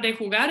dejar de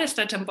jugar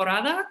esta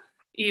temporada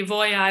y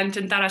voy a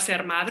intentar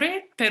ser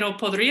madre, pero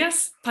podría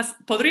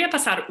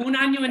pasar un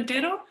año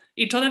entero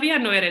y todavía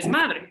no eres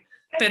madre,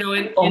 pero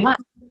O más.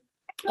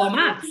 o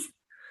más.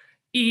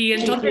 Y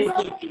Sí, entonces,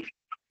 sí, sí.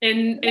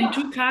 en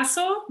tu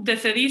caso,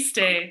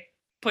 decidiste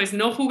pues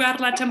no jugar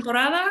la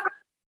temporada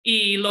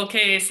y lo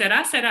que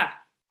será,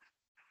 será.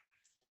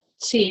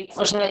 Sí,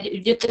 o sea,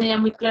 yo tenía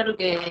muy claro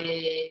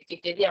que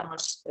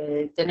queríamos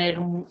tener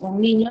un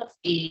niño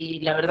y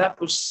la verdad,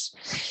 pues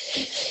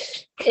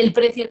el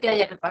precio que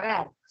haya que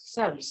pagar,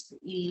 ¿sabes?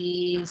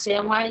 Y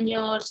sea un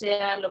año,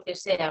 sea lo que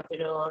sea,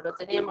 pero lo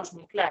teníamos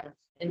muy claro.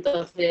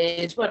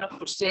 Entonces, bueno,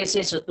 pues es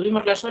eso,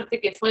 tuvimos la suerte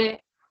que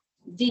fue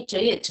dicho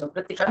y hecho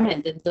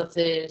prácticamente.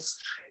 Entonces,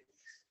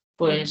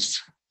 Mm,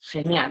 pues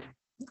genial,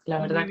 la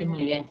muy verdad que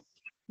muy bien. bien.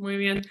 Muy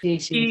bien. Sí,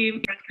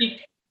 sí. Y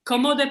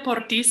como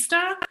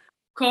deportista,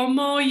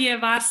 cómo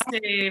llevabas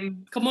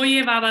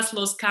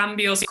los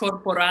cambios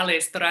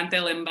corporales durante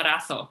el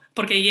embarazo?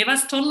 Porque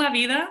llevas toda la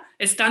vida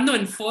estando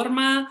en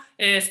forma,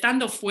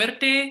 estando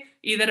fuerte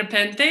y de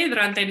repente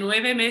durante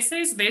 9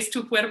 meses ves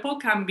tu cuerpo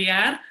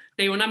cambiar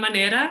de una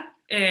manera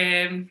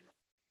que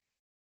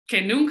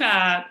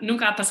nunca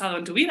ha pasado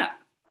en tu vida.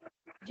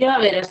 Yo, a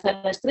ver,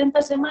 hasta las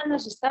 30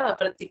 semanas estaba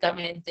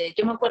prácticamente.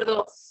 Yo me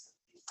acuerdo,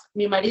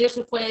 mi marido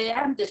se fue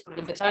antes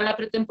porque empezaba la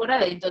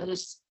pretemporada y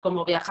entonces,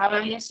 como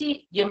viajaban y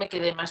así, yo me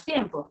quedé más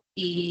tiempo.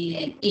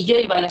 Y yo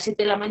iba a las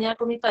 7 de la mañana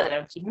con mi padre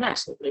al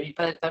gimnasio, pero mi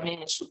padre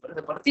también es súper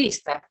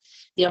deportista.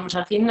 Íbamos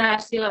al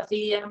gimnasio,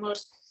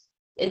 hacíamos.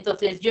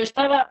 Entonces, yo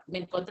estaba, me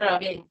encontraba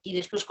bien. Y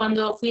después,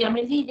 cuando fui a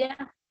Melilla,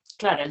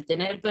 claro, al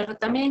tener el perro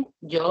también,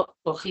 yo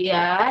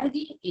cogía a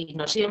Argy y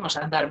nos íbamos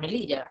a andar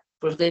Melilla,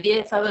 pues de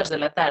 10 a 2 de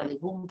la tarde,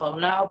 boom, para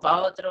un lado,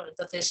 para otro.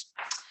 Entonces,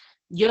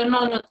 yo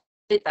no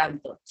noté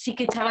tanto. Sí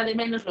que echaba de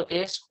menos lo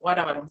que es jugar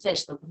a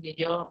baloncesto, porque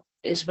yo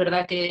es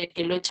verdad que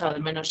lo he echado de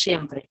menos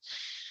siempre.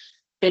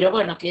 Pero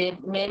bueno, que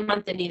me he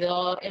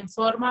mantenido en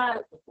forma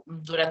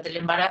durante el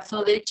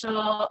embarazo. De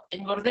hecho,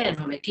 engordé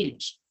 9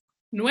 kilos.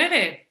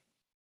 9.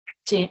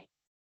 Sí,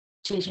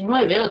 sí, sí,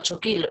 9, 8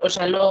 kilos. O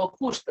sea, lo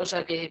justo, o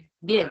sea, que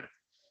bien.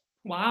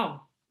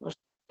 Wow. O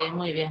sea, que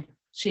muy bien.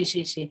 Sí,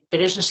 sí, sí.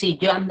 Pero eso sí,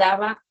 yo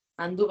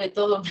anduve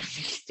todo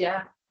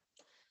ya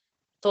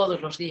todos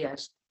los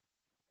días.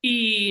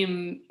 Y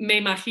me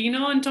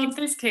imagino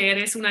entonces que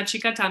eres una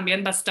chica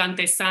también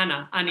bastante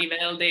sana a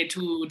nivel de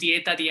tu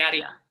dieta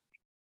diaria.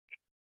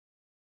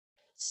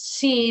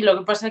 Sí, lo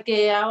que pasa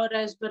que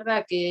ahora es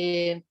verdad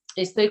que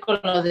estoy con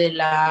lo de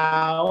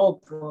la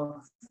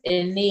OPO,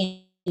 el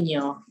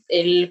niño,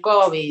 el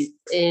COVID,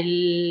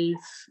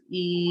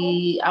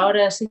 y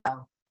ahora sí,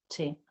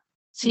 sí,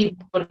 sí,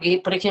 Mm.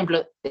 porque, por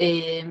ejemplo,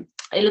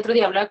 el otro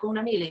día hablaba con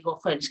una amiga y le digo,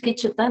 joder, es que he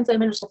hecho tanto de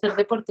menos hacer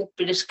deporte,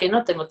 pero es que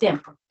no tengo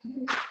tiempo.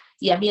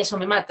 Y a mí eso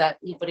me mata.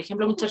 Y, por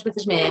ejemplo, muchas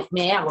veces me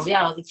he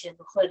agobiado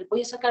diciendo, joder,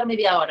 voy a sacar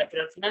media hora,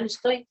 pero al final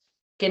estoy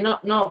que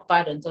no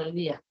paro en todo el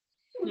día.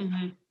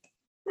 Ujú.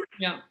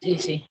 Ya. Sí,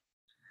 sí.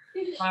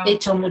 He Wow.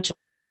 hecho mucho,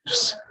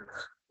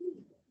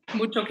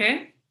 ¿Mucho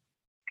qué?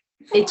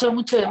 he hecho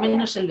mucho de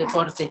menos el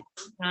deporte.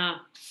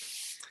 Ah.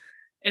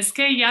 Es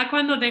que ya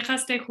cuando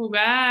dejas de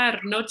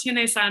jugar no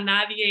tienes a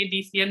nadie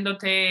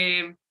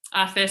diciéndote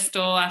haz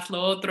esto, haz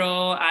lo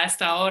otro, a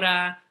esta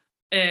hora.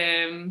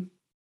 Eh,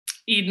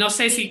 y no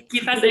sé si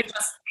quizás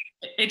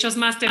echas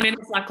más de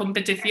menos la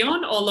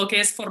competición o lo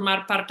que es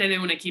formar parte de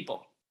un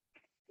equipo.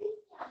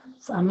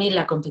 A mí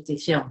la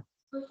competición,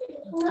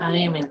 a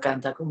mí me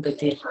encanta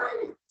competir.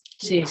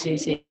 Sí, sí,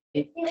 sí.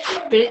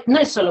 Pero no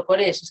es solo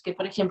por eso, es que,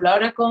 por ejemplo,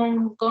 ahora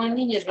con el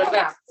niño es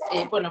verdad,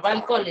 bueno, va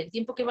al cole, el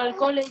tiempo que va al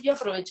cole yo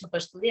aprovecho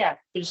para estudiar,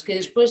 pero es que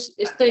después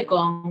estoy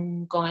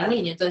con el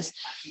niño, entonces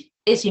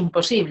es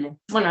imposible.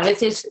 Bueno, a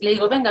veces le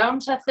digo, venga,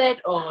 vamos a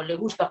hacer, o le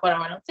gusta jugar a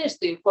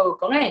baloncesto y juego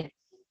con él,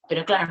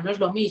 pero claro, no es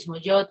lo mismo.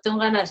 Yo tengo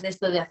ganas de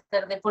esto de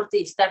hacer deporte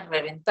y estar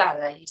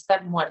reventada y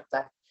estar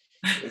muerta,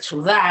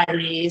 sudar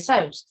y,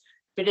 ¿sabes?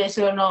 Pero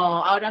eso no,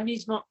 ahora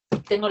mismo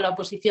tengo la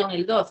oposición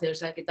el 12, o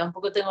sea que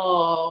tampoco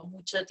tengo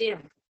mucho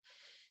tiempo.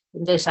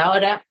 Entonces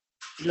ahora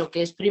lo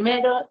que es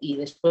primero y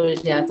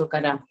después ya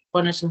tocará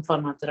ponerse en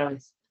forma otra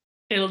vez.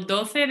 El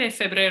 12 de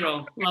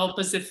febrero, la Sí.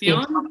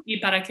 oposición, ¿y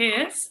para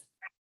qué es?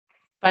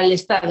 para el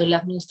Estado, la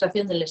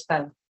administración del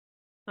Estado.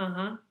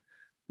 Ajá.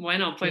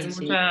 Bueno, pues Sí,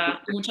 sí.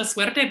 mucha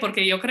suerte,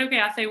 porque yo creo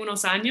que hace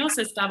unos años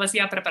estabas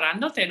ya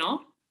preparándote,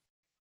 ¿no?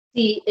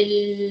 Sí,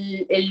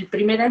 el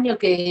primer año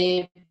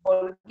que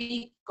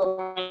volví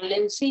con el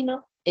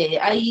Ensino,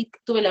 ahí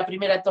tuve la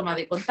primera toma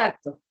de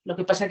contacto. Lo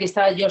que pasa es que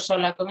estaba yo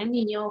sola con el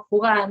niño,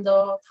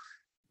 jugando.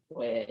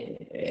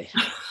 Pues,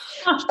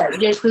 o sea,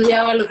 yo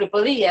estudiaba lo que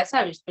podía,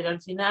 ¿sabes? Pero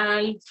al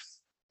final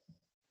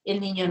el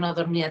niño no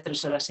dormía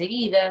 3 horas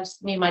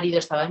seguidas, mi marido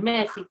estaba en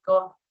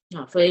México.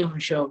 No, fue un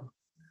show,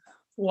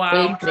 fue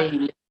Wow.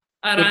 increíble.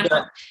 Pero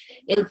Arantxa,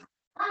 el,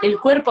 el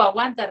cuerpo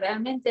aguanta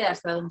realmente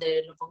hasta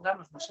donde lo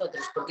pongamos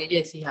nosotros, porque yo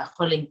decía,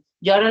 jolín,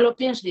 yo ahora lo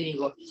pienso y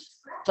digo,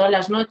 todas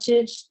las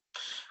noches,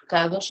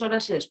 cada 2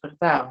 horas se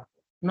despertaba,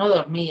 no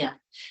dormía.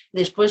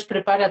 Después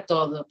prepara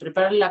todo,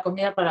 prepara la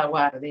comida para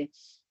guarde,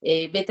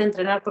 vete a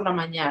entrenar por la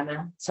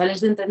mañana,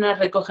 sales de entrenar,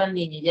 recoge al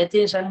niño, ya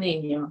tienes al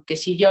niño, que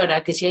si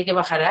llora, que si hay que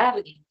bajar a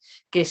alguien,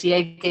 que si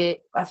hay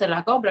que hacer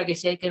la compra, que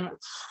si hay que...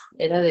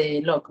 Era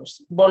de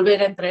locos.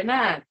 Volver a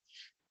entrenar.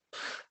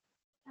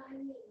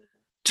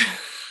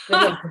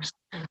 Pero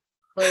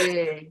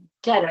pues,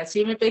 claro,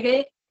 así me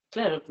pegué.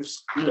 Claro,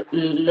 pues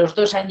los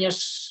 2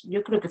 años,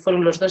 yo creo que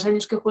fueron los 2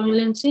 años que jugué en el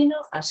Ensino,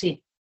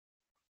 así.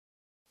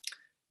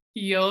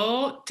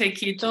 yo Sí,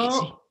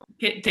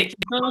 sí. te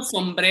quito el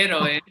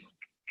sombrero, ¿eh?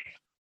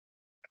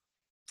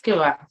 ¿Qué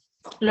va?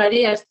 Lo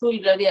harías tú y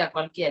lo haría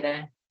cualquiera,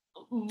 ¿eh?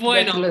 Ya te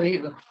Bueno, lo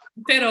digo.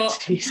 pero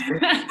Sí, sí.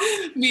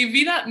 mi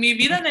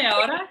vida de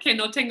ahora, que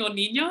no tengo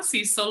niños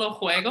y solo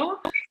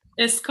juego,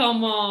 es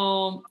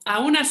como,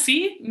 aún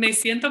así, me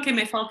siento que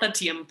me falta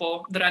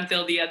tiempo durante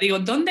el día. Digo,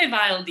 ¿dónde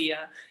va el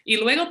día? Y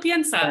luego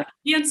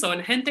pienso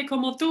en gente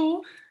como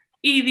tú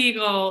y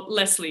digo,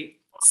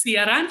 Leslie, si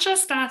Arantxa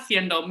está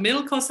haciendo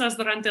 1000 cosas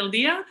durante el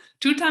día,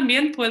 tú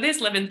también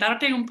puedes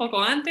levantarte un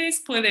poco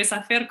antes, puedes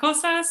hacer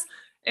cosas.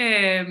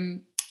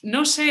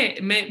 No sé,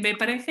 me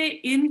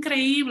parece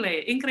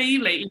increíble,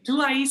 increíble. Y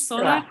tú ahí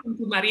sola con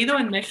tu marido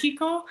en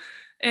México,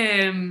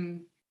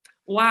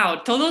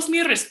 wow, todos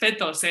mis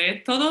respetos,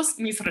 todos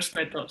mis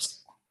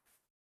respetos.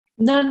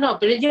 No, no,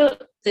 pero yo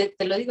te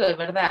lo digo de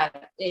verdad.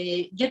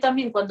 Yo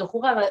también cuando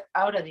jugaba,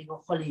 ahora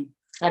digo, jolín,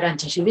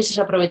 Arantxa, si hubieses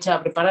aprovechado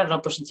a preparar la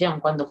oposición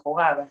cuando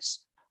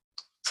jugabas,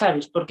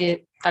 ¿sabes?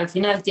 Porque al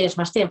final tienes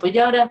más tiempo.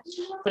 Yo ahora,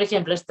 por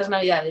ejemplo, estas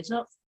navidades,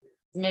 ¿no?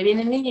 Me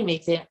viene el niño y me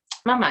dice,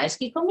 mamá, es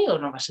que conmigo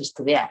no vas a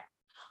estudiar.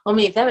 O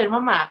me dice, a ver,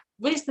 mamá,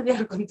 voy a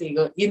estudiar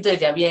contigo. Y entonces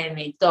ya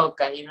viene y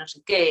toca y no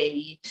sé qué.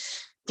 Y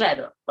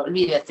claro,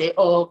 olvídate.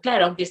 O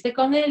claro, aunque esté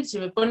con él, se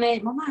me pone,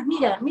 mamá,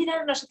 mira,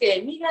 mira, no sé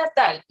qué, mira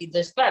tal. Y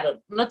entonces,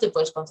 claro, no te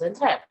puedes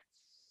concentrar.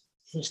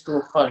 Dices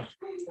tú, joder.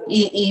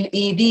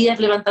 Y días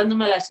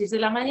levantándome a las 6 de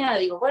la mañana,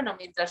 digo, bueno,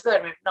 mientras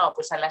duerme, no,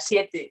 pues a las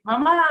 7,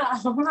 mamá,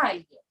 mamá,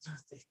 y yo, no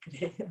te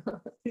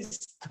creo,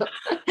 esto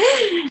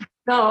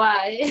no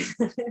va, ¿eh?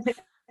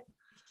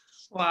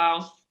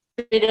 Wow.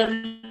 Pero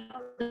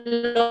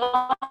lo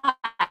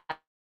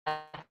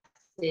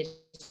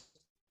haces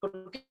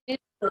porque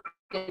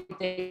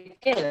te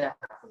queda.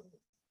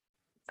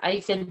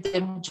 Hay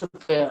gente mucho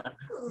peor.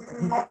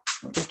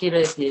 Te quiero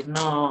decir,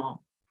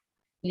 no.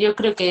 Yo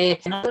creo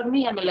que no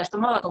dormía, me las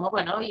tomaba como,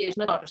 bueno, hoy es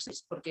mejor,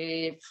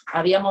 porque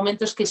había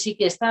momentos que sí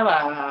que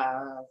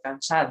estaba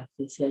cansada.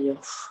 Decía yo,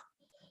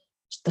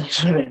 estoy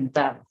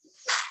reventada.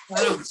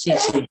 Claro. Sí,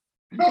 sí,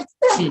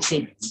 sí,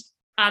 sí.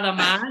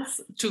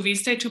 Además,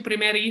 ¿tuviste tu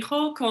primer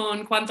hijo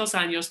con cuántos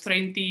años?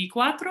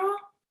 ¿34?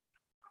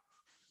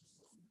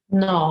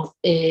 No,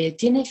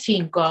 tiene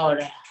 5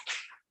 ahora.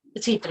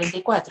 Sí,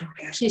 34.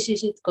 Sí, sí,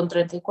 sí, con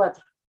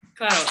 34.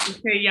 Claro,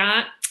 es que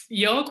ya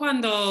yo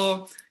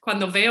cuando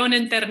veo en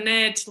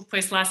internet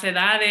pues las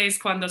edades,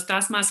 cuando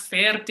estás más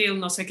fértil,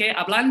 no sé qué,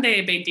 hablan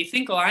de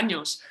 25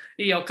 años.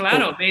 Y yo,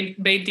 claro,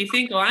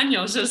 25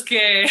 años, es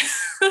que...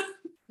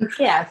 ¿Y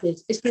qué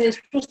haces? Es que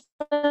después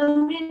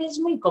también es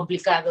muy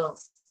complicado.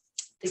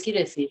 Te quiero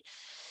decir,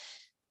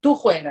 tú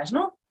juegas,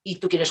 ¿no? Y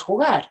tú quieres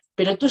jugar,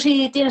 pero tú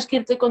si tienes que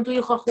irte con tu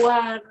hijo a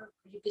jugar,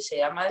 yo qué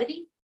sé, a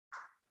Madrid,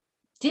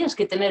 tienes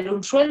que tener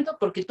un sueldo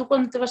porque tú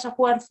cuando te vas a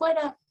jugar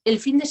fuera, el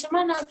fin de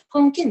semana,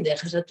 ¿con quién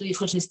dejas a tu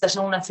hijo si estás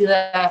en una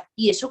ciudad?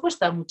 Y eso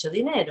cuesta mucho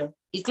dinero.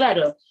 Y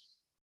claro,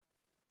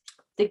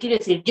 te quiero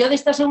decir, yo de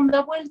esta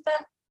segunda vuelta,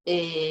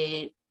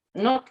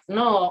 no,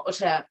 no, o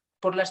sea,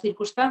 por las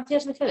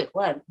circunstancias dejé de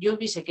jugar. Yo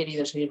hubiese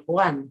querido seguir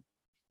jugando.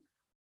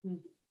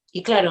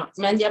 Y claro,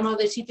 me han llamado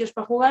de sitios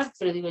para jugar,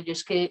 pero digo yo,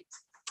 es que,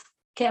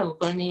 ¿qué hago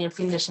con el niño el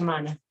fin de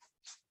semana?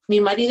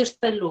 Mi marido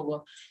está en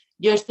Lugo,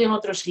 yo estoy en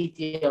otro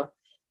sitio.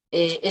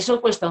 Eso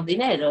cuesta un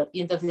dinero.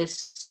 Y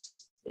entonces,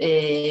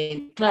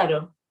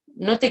 claro,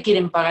 no te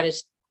quieren pagar,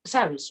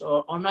 ¿sabes?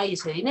 O no hay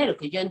ese dinero,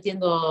 que yo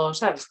entiendo,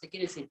 ¿sabes? Te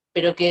quiero decir,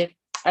 pero que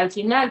al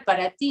final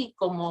para ti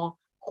como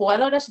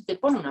jugadora se te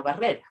pone una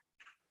barrera.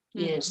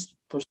 Y es,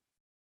 pues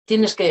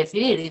tienes que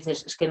decidir,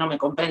 dices, es que no me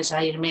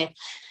compensa irme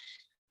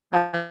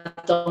a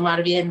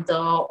tomar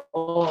viento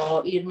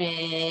o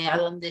irme a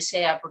donde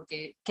sea,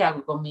 porque ¿qué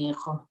hago con mi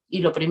hijo? Y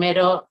lo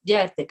primero,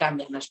 ya te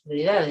cambian las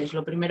prioridades,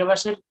 lo primero va a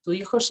ser tu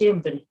hijo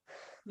siempre.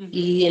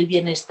 y el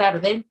bienestar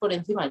de él por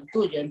encima del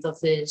tuyo.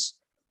 Entonces,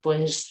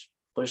 pues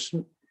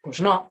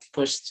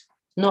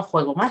no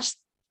juego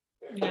más.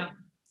 Yeah.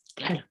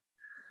 Claro.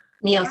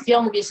 Mi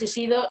opción hubiese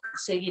sido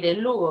seguir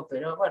en Lugo,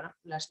 pero bueno,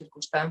 las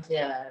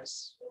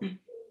circunstancias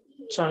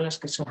son las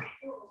que son.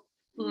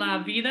 La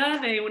vida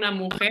de una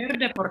mujer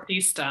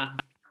deportista,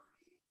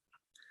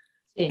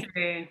 Sí.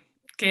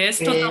 que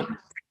es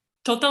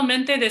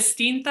totalmente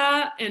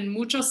distinta en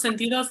muchos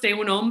sentidos de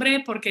un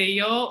hombre, porque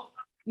yo,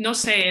 no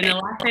sé, en el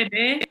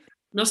ACB,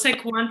 no sé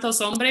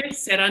cuántos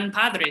hombres serán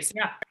padres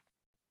ya.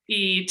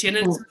 Y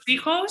tienen sus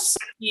hijos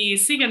y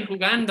siguen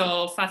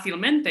jugando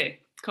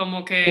fácilmente.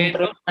 Como que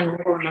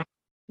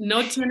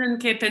no tienen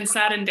que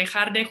pensar en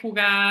dejar de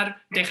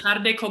jugar,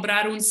 dejar de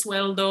cobrar un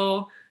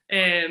sueldo.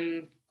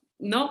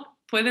 No,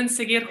 pueden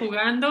seguir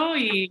jugando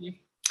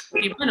y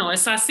bueno,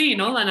 es así,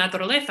 ¿no? La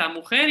naturaleza,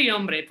 mujer y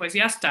hombre, pues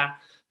ya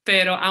está.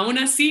 Pero aún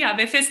así a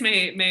veces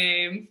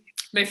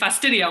me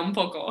fastidia un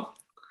poco.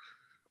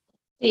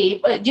 Sí,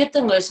 pues yo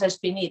tengo esa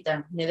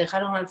espinita, me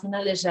dejaron al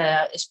final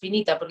esa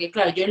espinita, porque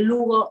claro, yo en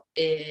Lugo,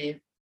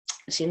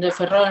 siendo de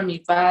Ferrol, mi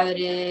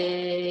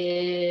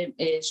padre,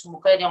 su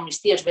mujer y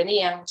mis tíos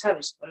venían,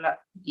 ¿sabes?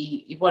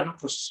 Y bueno,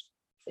 pues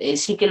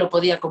sí que lo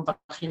podía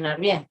compaginar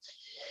bien.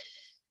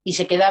 Y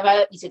se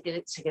quedaba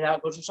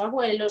con sus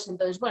abuelos,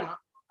 entonces bueno,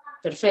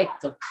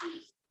 perfecto.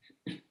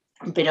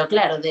 Pero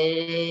claro,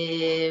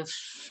 de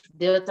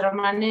otra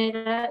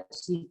manera,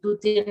 si tú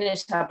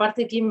tienes,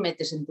 aparte, ¿quién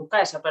metes en tu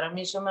casa? Para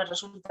mí eso me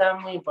resulta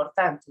muy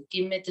importante.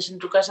 ¿Quién metes en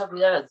tu casa a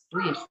cuidar a tu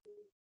hijo?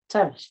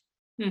 ¿Sabes?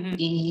 Uh-huh.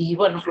 Y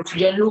bueno, pues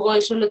yo en Lugo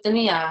eso lo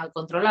tenía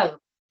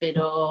controlado,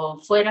 pero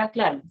fuera,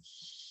 claro,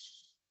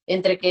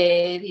 entre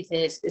que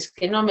dices, es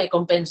que no me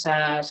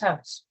compensa,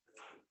 ¿sabes?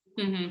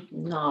 Uh-huh.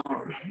 No,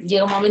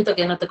 llega un momento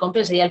que no te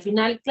compensa y al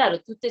final,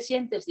 claro, tú te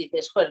sientes,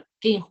 dices, joder,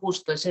 qué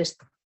injusto es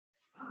esto.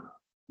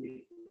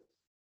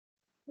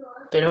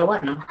 Pero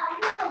bueno,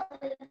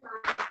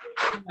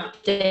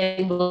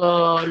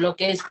 tengo lo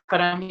que es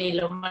para mí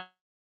lo más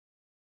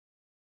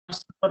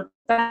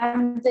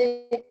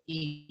importante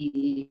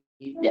y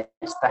ya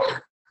está.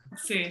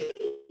 Sí.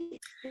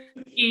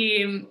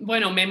 Y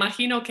bueno, me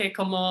imagino que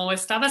como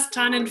estabas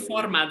tan en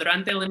forma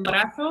durante el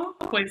embarazo,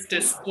 pues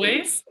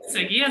después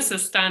seguías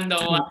estando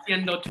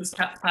haciendo tus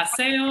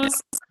paseos,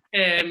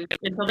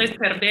 entonces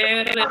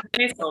perder el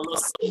peso,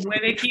 los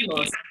 9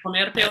 kilos,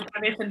 ponerte otra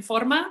vez en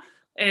forma,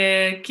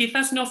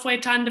 quizás no fue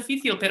tan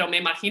difícil, pero me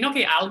imagino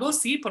que algo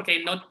sí,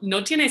 porque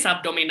no tienes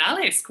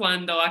abdominales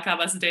cuando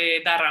acabas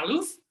de dar a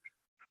luz.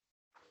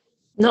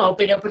 No,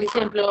 pero por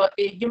ejemplo,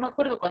 yo me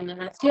acuerdo cuando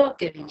nació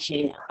que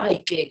dije,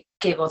 ay, qué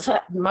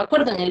gozar. Me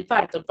acuerdo en el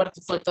parto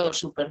fue todo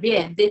súper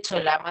bien. De hecho,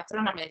 la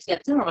matrona me decía,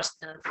 tú no vas a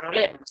tener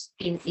problemas.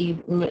 Y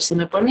se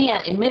me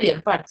ponía en medio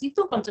del parto, ¿y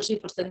tú cuántos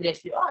hijos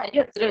tendrías? Y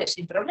yo 3,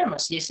 sin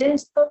problemas. Si es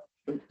esto,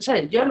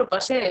 ¿sabes? Yo lo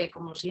pasé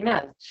como si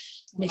nada.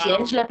 Me decía,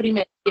 eres la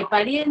primera que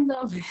pariendo,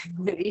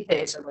 me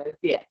dice eso, me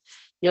decía.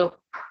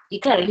 Y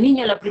claro, el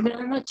niño la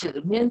primera noche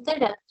durmió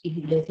entera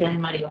y le decía a mi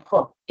marido,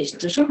 jo,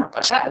 esto es una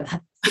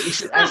pasada.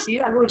 Así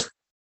a gusto.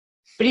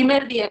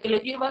 Primer día que lo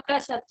llevo a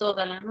casa,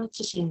 toda la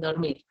noche sin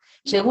dormir.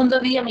 Segundo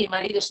día, mi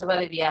marido se va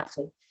de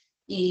viaje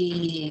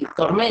y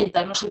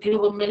tormenta, no sé qué,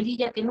 hubo en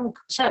Melilla que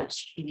nunca,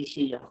 ¿sabes? Y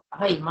dije yo,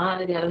 ay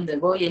madre, ¿a dónde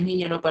voy? El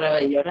niño no paraba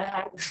de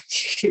llorar.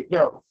 Y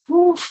yo,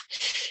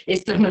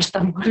 esto no es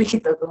tan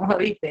bonito como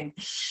dicen.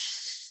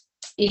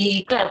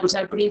 Y claro, pues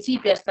al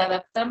principio hasta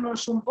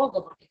adaptarnos un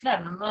poco, porque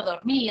claro, no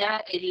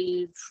dormía,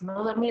 el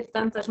no dormir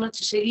tantas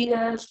noches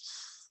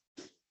seguidas,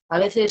 a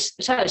veces,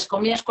 ¿sabes?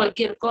 Comías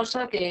cualquier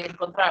cosa que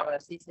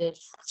encontrabas,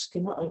 dices, es que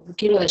no,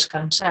 quiero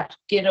descansar,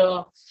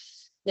 quiero...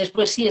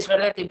 Después sí, es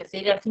verdad que empecé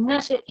a ir al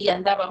gimnasio y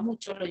andaba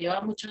mucho, lo llevaba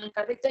mucho en el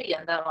carrito y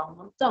andaba un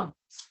montón,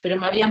 pero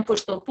me habían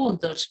puesto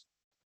puntos.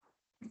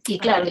 Y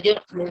claro, yo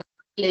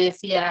le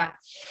decía,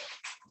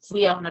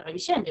 fui a una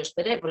revisión, yo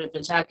esperé, porque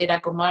pensaba que era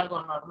como algo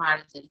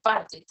normal del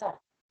parto y tal.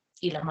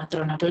 Y la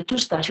matrona, pero tú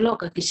estás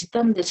loca, que si te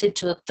han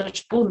deshecho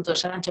 3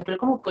 puntos, Arantxa, pero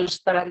 ¿cómo puedes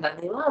estar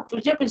andando? Digo,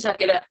 pues yo pensaba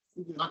que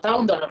notaba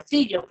un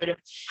dolorcillo, pero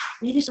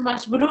eres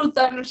más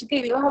bruta, no sé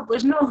qué. Digo,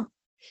 pues no.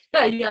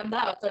 Claro, yo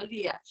andaba todo el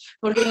día,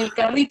 porque en el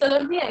carrito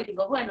dormía y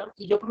digo, bueno,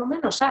 y yo por lo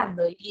menos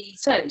ando, y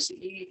 ¿sabes?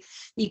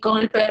 Y con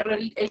el perro,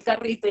 el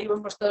carrito,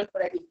 íbamos todos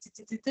por ahí,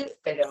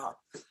 pero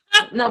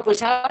no,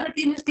 pues ahora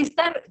tienes que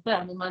estar,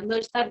 claro, me mandó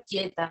estar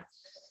quieta,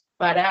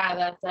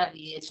 parada, tal,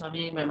 y eso a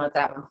mí me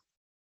mataba.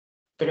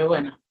 Pero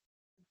bueno,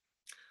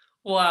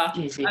 Wow,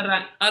 sí, sí.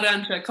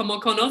 Arantxa, como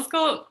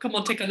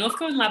te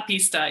conozco en la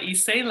pista y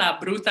sé la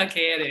bruta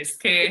que eres,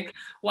 que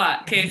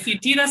si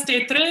tiras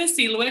de 3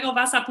 y luego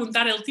vas a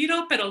apuntar el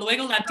tiro, pero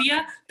luego la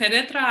tía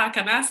penetra a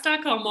canasta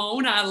como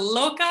una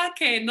loca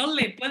que no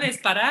le puedes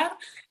parar.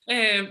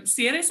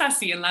 Si eres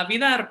así en la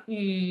vida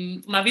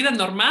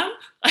normal,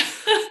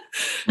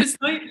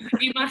 estoy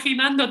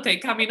imaginándote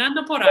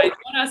caminando por ahí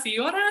horas y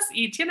horas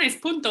y tienes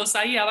puntos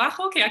ahí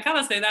abajo que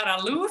acabas de dar a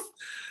luz.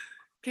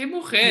 ¡Qué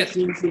mujer!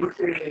 Sí,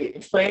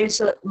 fue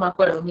eso, me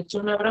acuerdo, me echó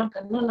una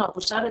bronca, no,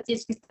 pues ahora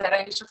tienes que estar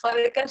en el sofá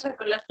de casa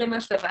con las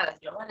piernas cerradas.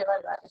 Yo, vale.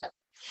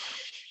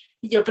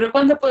 Y yo, ¿pero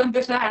cuándo puedo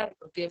empezar?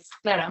 Porque,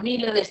 claro, a mí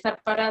lo de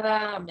estar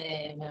parada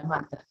me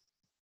mata.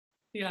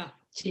 Ya.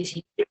 Sí,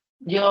 sí.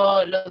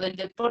 Yo lo del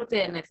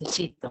deporte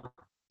necesito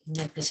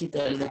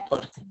el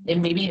deporte.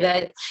 En mi vida,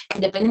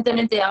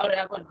 independientemente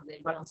ahora, bueno,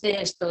 del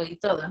baloncesto y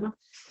todo, ¿no?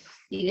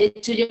 Y de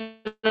hecho yo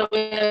lo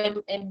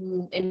veo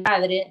en mi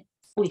padre.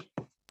 Uy,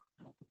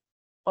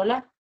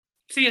 ¿hola?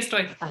 Sí,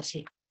 estoy. Ah,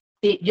 sí.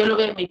 Sí, yo lo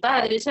veo en mi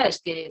padre,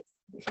 ¿sabes? Que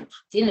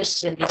tiene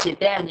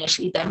 67 años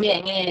y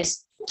también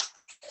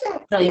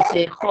no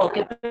dice, jo,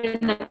 qué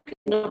pena que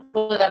no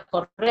pueda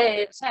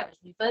correr, ¿sabes?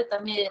 Mi padre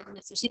también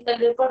necesita el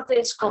deporte,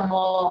 es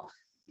como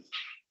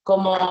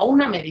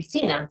una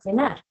medicina al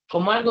final,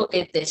 como algo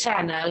que te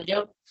sana.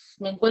 Yo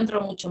me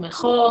encuentro mucho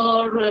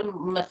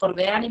mejor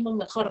de ánimo,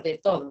 mejor de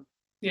todo.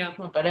 Ya.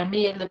 Bueno, para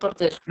mí el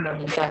deporte es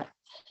fundamental.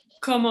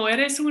 Como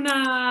eres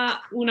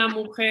una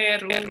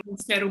mujer, un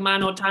ser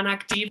humano tan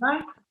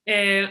activa,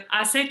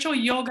 ¿has hecho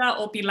yoga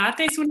o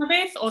pilates una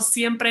vez o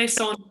siempre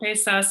son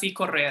pesas y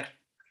correr?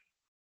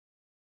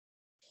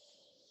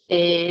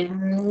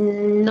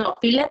 No,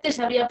 Pilates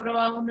había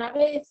probado una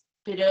vez,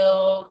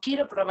 pero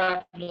quiero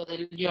probar lo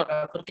del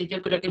yoga porque yo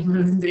creo que me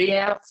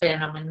vendría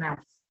fenomenal.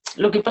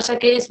 Lo que pasa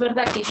que es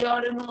verdad que yo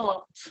ahora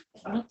no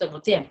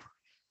tengo tiempo.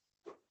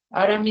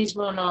 Ahora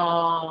mismo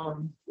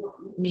no,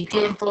 mi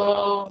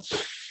tiempo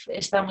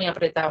está muy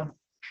apretado.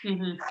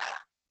 Ujú.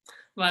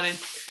 Vale.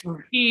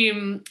 Y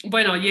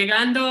bueno,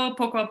 llegando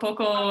poco a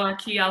poco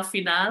aquí al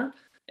final,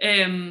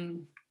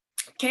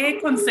 ¿qué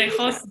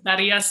consejos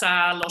darías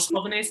a los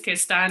jóvenes que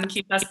están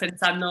quizás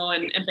pensando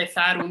en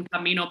empezar un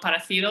camino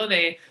parecido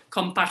de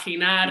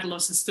compaginar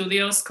los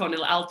estudios con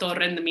el alto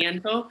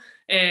rendimiento?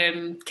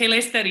 ¿Qué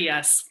les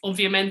darías?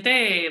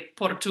 Obviamente,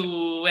 por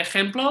tu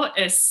ejemplo,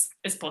 es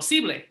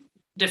posible.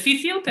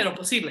 Difícil, pero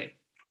posible.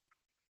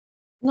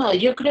 No,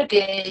 yo creo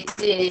que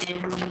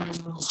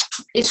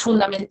es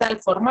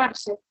fundamental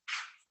formarse.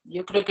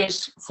 Yo creo que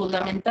es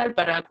fundamental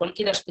para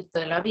cualquier aspecto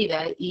de la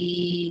vida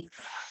y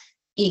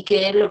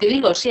que lo que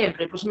digo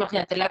siempre, pues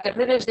imagínate, la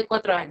carrera es de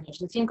 4 años,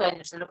 de 5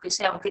 años, de lo que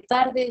sea, aunque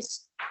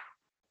tardes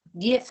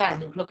 10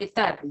 años, lo que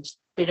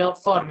tardes, pero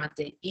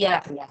fórmate y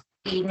hazla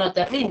y no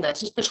te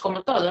rindas. Esto es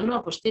como todo,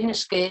 ¿no? Pues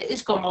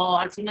es como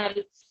al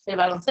final el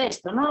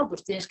baloncesto, ¿no?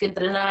 Pues tienes que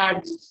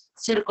entrenar,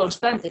 ser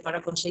constante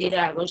para conseguir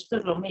algo. Esto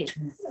es lo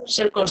mismo,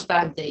 ser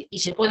constante y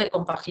se puede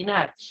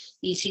compaginar.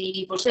 Y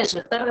si, pues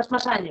eso, tardas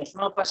más años,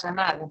 no pasa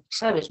nada,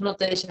 ¿sabes? No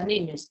te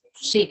desanimes,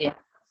 sigue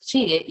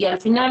y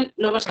al final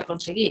lo vas a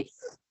conseguir.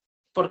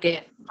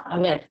 Porque, a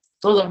ver,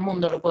 todo el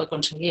mundo lo puede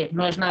conseguir,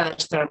 no es nada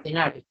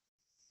extraordinario.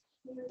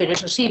 Pero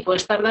eso sí,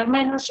 puedes tardar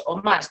menos o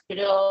más,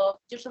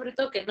 pero yo sobre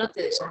todo que no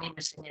te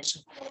desanimes en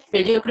eso.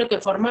 Pero yo creo que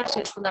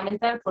formarse es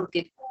fundamental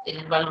porque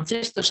el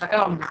baloncesto se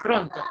acaba muy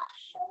pronto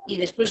y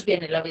después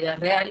viene la vida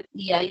real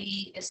y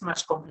ahí es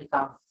más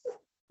complicado.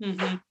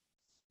 Uh-huh.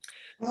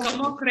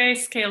 ¿Cómo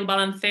crees que el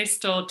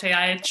baloncesto te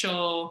ha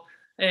hecho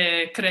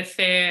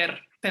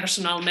crecer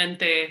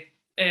personalmente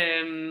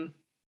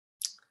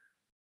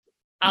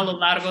a lo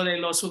largo de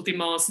los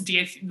últimos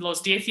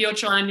los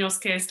 18 años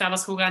que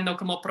estabas jugando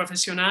como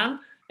profesional?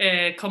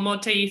 ¿Cómo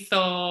te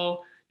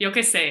hizo, yo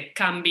qué sé,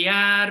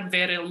 cambiar,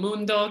 ver el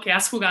mundo, que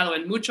has jugado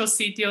en muchos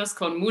sitios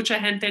con mucha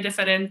gente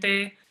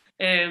diferente?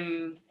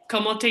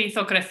 ¿Cómo te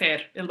hizo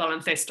crecer el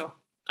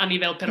baloncesto a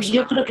nivel Yo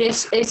personal? creo que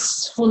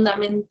es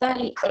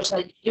fundamental, o sea,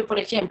 yo por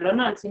ejemplo,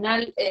 ¿no? Al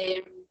final,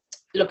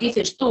 lo que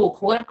dices tú,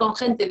 jugar con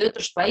gente de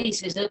otros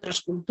países, de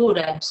otras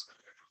culturas.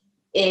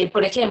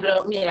 Por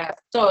ejemplo, mira,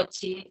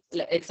 Tochi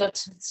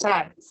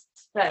Sar,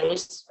 claro,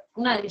 es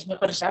una de mis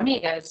mejores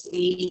amigas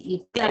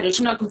y claro, es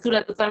una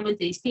cultura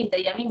totalmente distinta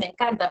y a mí me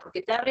encanta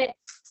porque te abre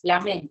la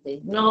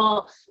mente,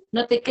 no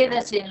te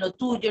quedas en lo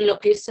tuyo, en lo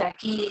que es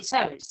aquí,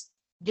 ¿sabes?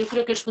 Yo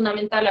creo que es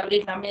fundamental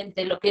abrir la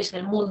mente en lo que es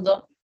el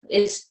mundo,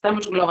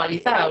 estamos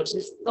globalizados,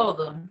 es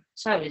todo,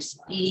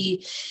 ¿sabes?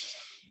 Y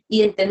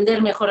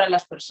entender mejor a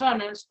las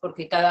personas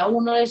porque cada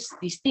uno es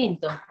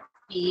distinto.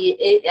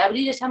 Y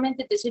abrir esa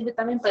mente te sirve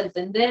también para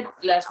entender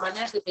las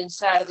maneras de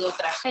pensar de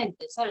otra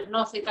gente, ¿sabes?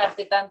 No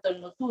fijarte tanto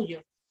en lo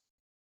tuyo.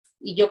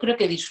 Y yo creo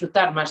que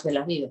disfrutar más de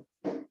la vida.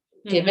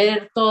 Que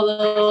ver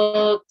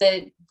todo,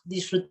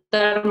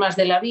 disfrutar más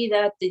de la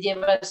vida, te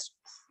llevas,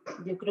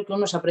 yo creo que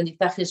unos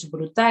aprendizajes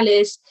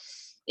brutales.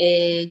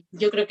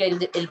 Yo creo que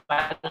el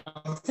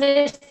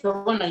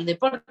baloncesto, bueno, el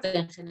deporte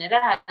en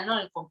general, ¿no?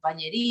 El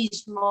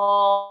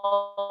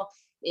compañerismo,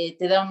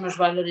 te da unos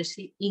valores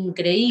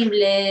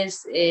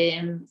increíbles,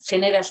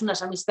 generas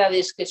unas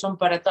amistades que son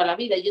para toda la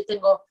vida. Yo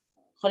tengo,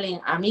 jolín,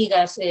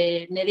 amigas,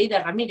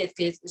 Nereida Ramírez,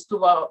 que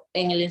estuvo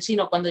en el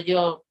Ensino cuando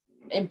yo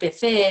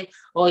empecé,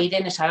 o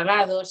Irene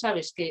Salgado,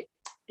 ¿sabes? Que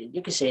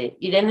yo qué sé,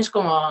 Irene es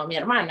como mi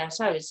hermana,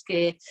 ¿sabes?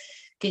 Que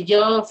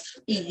yo,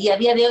 y a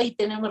día de hoy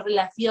tenemos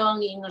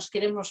relación y nos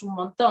queremos un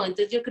montón.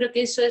 Entonces yo creo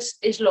que eso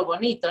es lo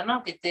bonito,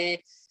 ¿no?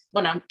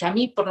 Bueno, que a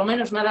mí por lo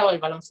menos me ha dado el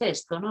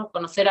baloncesto, ¿no?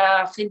 Conocer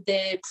a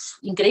gente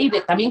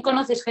increíble. También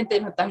conoces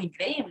gente no tan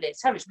increíble,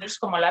 ¿sabes? No es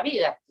como la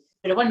vida.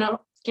 Pero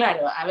bueno,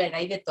 claro, a ver,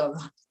 hay de todo.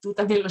 Tú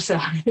también lo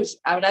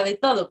sabes. Habrá de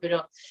todo,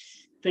 pero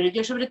Pero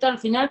yo sobre todo al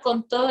final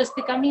con todo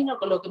este camino,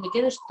 con lo que me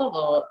quedo es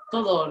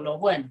todo lo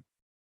bueno,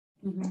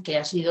 que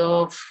ha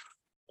sido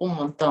un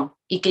montón.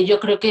 Y que yo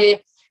creo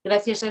que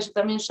gracias a eso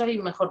también soy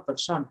mejor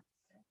persona,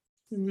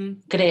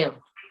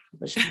 creo.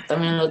 Pues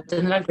también lo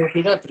tendrán que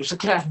decir otros,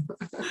 claro.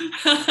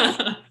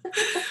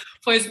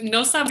 Pues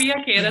no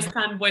sabía que eras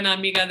tan buena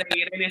amiga de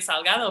Irene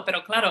Salgado,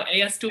 pero claro,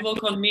 ella estuvo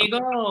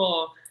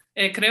conmigo,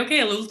 creo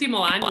que el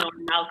último año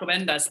en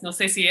Alcobendas. No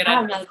sé si era...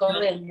 En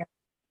Alcobendas.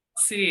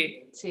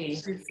 Sí,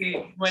 sí,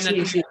 buena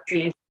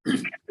sí.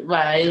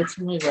 Va, es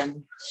muy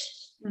bueno.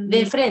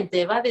 De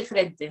frente, va de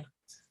frente,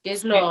 que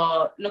es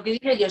lo que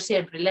digo yo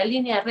siempre, la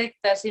línea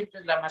recta siempre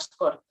es la más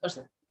corta, o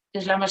sea,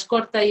 es la más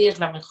corta y es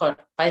la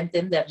mejor, para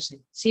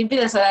entenderse. Si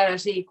empiezas a dar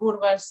así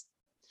curvas,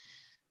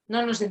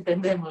 no nos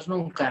entendemos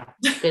nunca,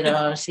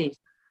 pero sí,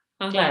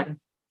 claro.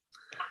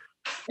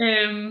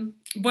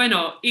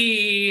 Bueno,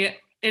 y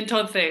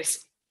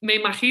entonces, me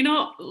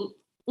imagino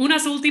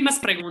unas últimas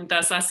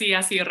preguntas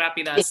así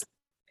rápidas.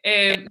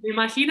 Me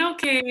imagino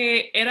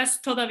que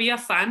eras todavía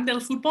fan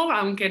del fútbol,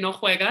 aunque no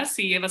juegas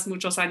y llevas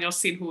muchos años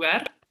sin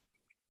jugar.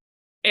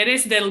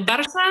 ¿Eres del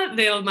Barça,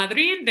 del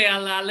Madrid,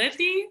 del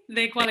Atleti,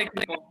 de cuál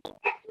equipo?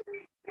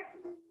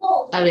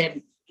 A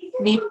ver,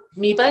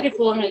 mi padre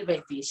jugó en el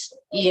Betis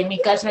y en mi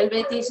casa el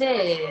Betis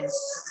es,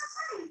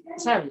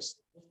 ¿sabes?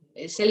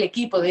 Es el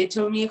equipo. De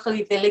hecho, mi hijo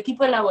dice el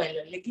equipo del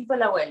abuelo.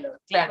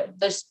 Claro,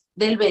 entonces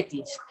del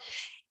Betis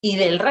y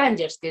del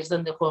Rangers, que es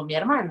donde jugó mi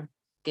hermano,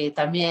 que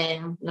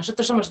también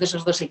nosotros somos de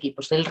esos dos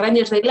equipos, del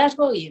Rangers de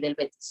Glasgow y del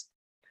Betis.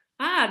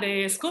 Ah,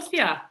 de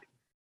Escocia.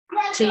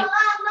 Sí.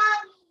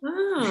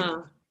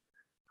 Ah,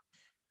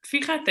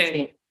 fíjate.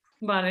 Sí.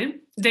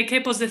 Vale. ¿De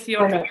qué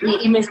posición? Bueno,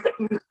 y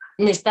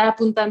me está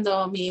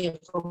apuntando mi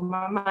hijo,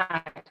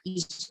 mamá, y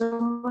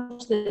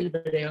somos del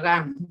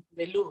Breogán,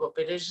 de Lugo,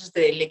 pero eso es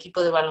del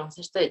equipo de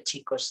baloncesto de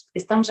chicos.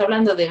 Estamos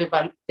hablando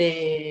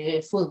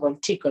de fútbol,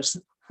 chicos.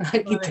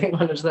 Aquí Vale. tengo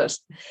los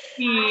dos.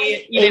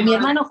 ¿Y mi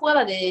hermano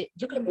jugaba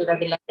yo creo que era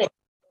de la C.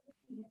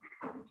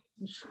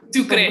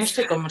 ¿Tú crees? No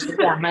sé cómo se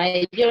llama,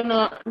 yo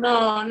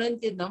no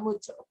entiendo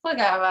mucho.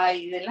 Jugaba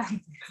ahí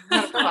delante,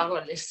 marcaba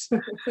goles.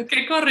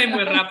 Que corre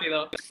muy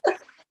rápido.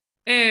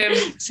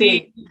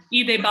 Sí.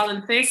 Y de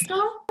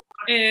baloncesto,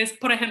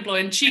 por ejemplo,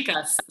 en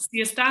chicas,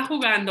 si está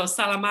jugando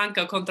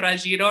Salamanca contra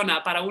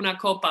Girona para una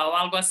copa o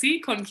algo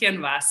así, ¿con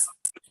quién vas?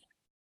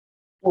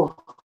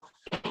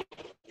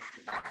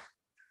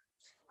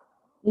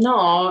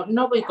 No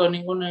voy con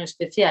ninguno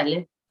especial,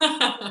 ¿eh?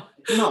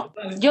 No,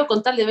 yo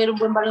con tal de ver un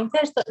buen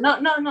baloncesto,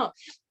 no.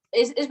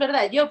 Es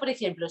verdad, yo, por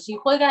ejemplo, si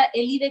juega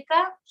el IDK,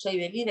 soy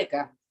del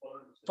IDK,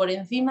 por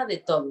encima de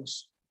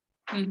todos.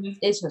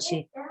 Eso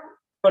sí,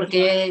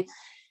 porque,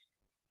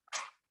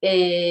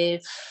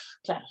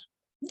 claro,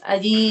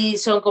 allí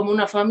son como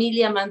una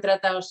familia, me han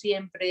tratado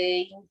siempre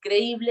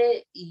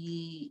increíble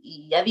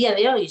y a día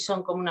de hoy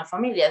son como una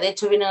familia. De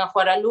hecho, vienen a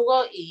jugar a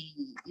Lugo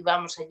y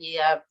vamos allí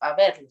a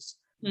verles.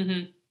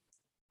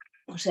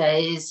 O sea,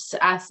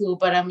 Azu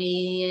para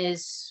mí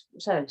es,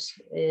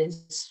 ¿sabes?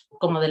 Es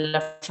como de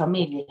la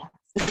familia.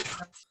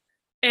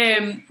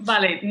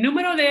 Vale,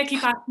 ¿número de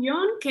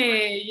equipación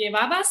que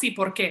llevabas y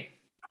por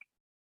qué?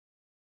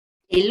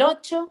 El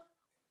 8,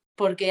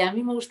 porque a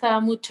mí me gustaba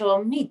mucho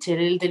Mitchell,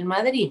 el del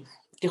Madrid,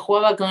 que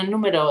jugaba con el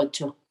número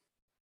 8.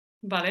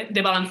 Vale,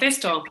 de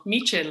baloncesto,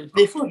 Mitchell.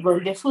 De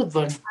fútbol.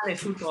 Ah, de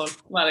fútbol,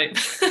 vale.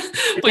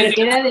 Pues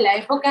que era de la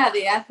época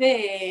de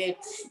hace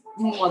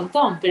un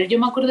montón, pero yo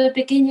me acuerdo de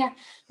pequeña,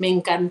 me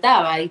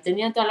encantaba y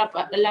tenía toda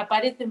la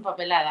pared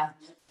empapelada.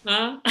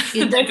 ¿Ah?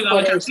 Y entonces, ¿De la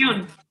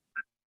habitación?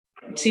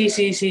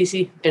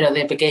 Sí, pero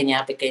de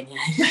pequeña. Qué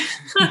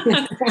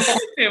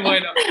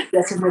bueno.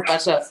 Ya se me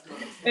pasó.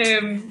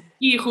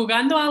 ¿Y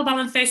jugando al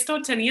baloncesto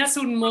tenías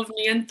un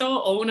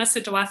movimiento o una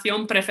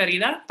situación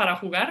preferida para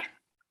jugar?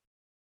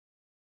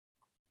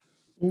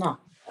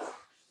 No.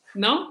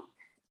 ¿No?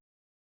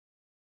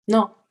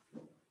 No.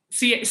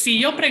 Si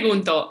yo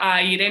pregunto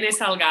a Irene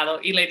Salgado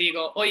y le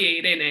digo, oye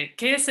Irene,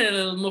 ¿qué es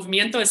el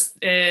movimiento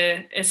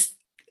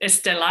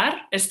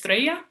estelar,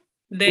 estrella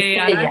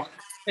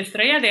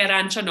de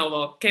Arancha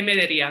Novo? ¿Qué me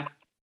diría?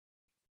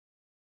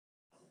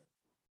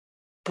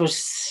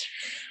 Pues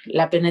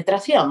la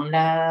penetración,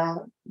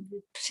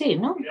 sí,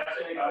 ¿no?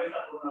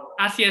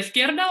 ¿Hacia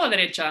izquierda o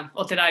derecha?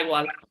 ¿O te da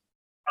igual?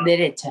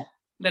 Derecha.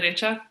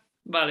 ¿Derecha?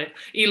 Vale.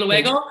 Y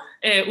luego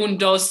un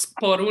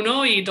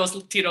 2x1 y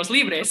 2 tiros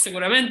libres,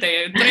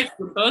 seguramente. 3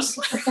 puntos.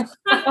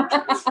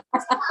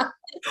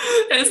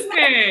 Es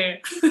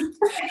que...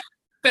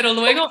 Pero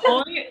luego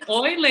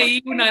hoy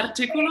leí un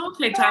artículo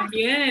que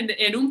también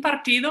en un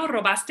partido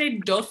robaste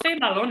 12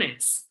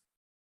 balones.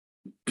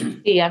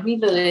 Sí, a mí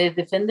lo de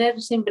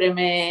defender siempre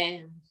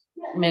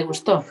me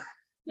gustó.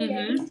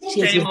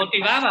 Te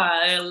motivaba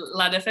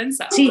la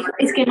defensa. Sí,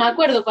 es que me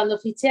acuerdo cuando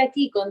fiché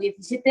aquí con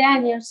 17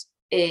 años,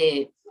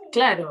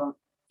 claro,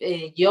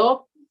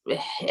 yo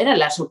era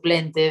la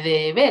suplente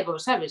de Bego,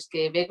 ¿sabes?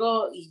 Que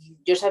Bego, y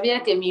yo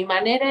sabía que mi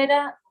manera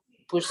era,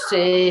 pues,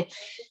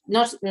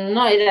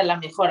 no era la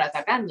mejor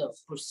atacando,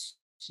 pues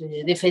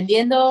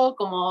defendiendo,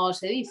 como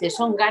se dice,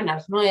 son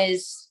ganas, no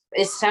es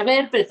es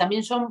saber, pero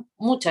también son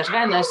muchas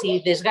ganas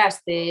y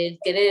desgaste, el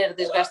querer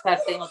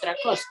desgastarte en otra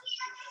cosa.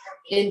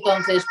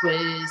 Entonces,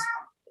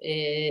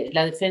 pues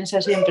la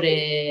defensa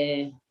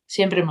siempre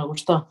me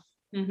gustó.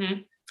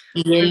 Uh-huh.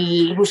 Y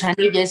el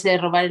gusanillo ese de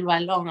robar el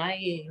balón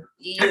ahí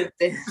y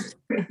irte.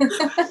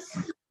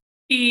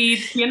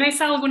 ¿Y tienes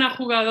alguna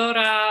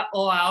jugadora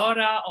o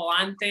ahora o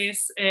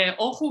antes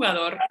o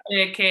jugador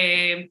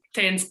que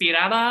te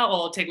inspiraba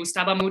o te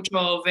gustaba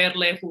mucho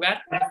verle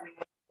jugar?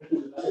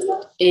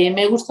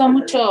 Me gustó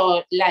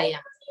mucho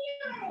Laia.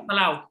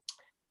 Palau.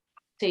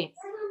 Sí.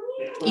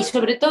 Y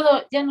sobre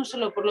todo, ya no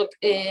solo por lo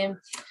que...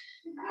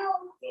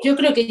 yo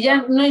creo que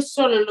ya no es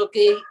solo lo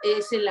que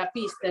es en la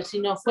pista,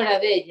 sino fuera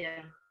de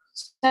ella.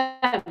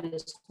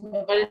 ¿Sabes?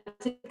 Me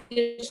parece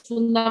que es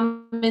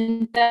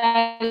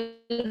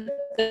fundamental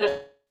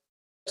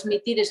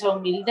transmitir esa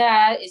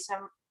humildad,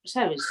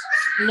 ¿sabes?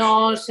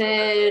 No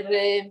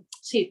ser...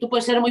 sí, tú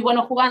puedes ser muy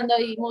bueno jugando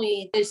y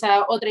muy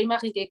esa otra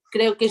imagen que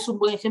creo que es un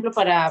buen ejemplo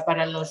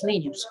para los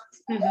niños.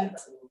 Uh-huh.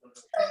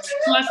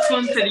 ¿Tú has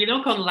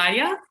coincidido con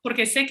Laia?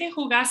 Porque sé que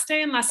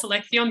jugaste en la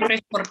selección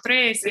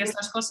 3x3 y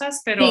estas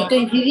cosas, pero... Sí,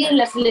 coincidí en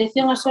la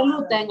selección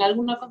absoluta en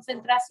alguna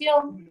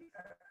concentración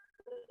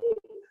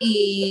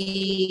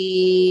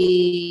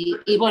y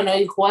bueno,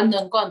 y jugando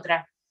en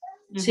contra.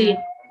 Uh-huh. Sí.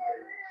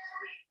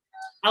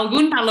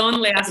 ¿Algún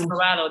balón le has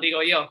robado,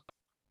 digo yo?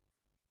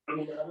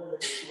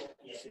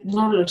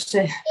 No lo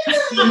sé,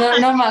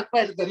 no me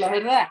acuerdo, la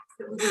verdad.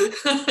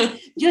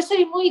 Yo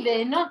soy muy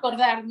de no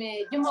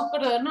acordarme, yo me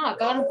acuerdo, no,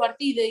 acabar un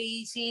partido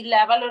y si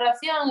la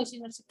valoración y si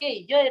no sé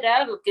qué, yo era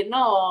algo que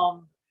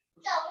no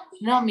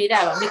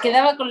miraba, me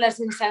quedaba con la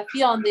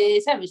sensación de,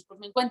 ¿sabes? Pues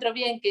me encuentro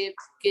bien, que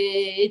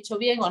he hecho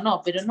bien o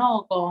no, pero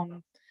no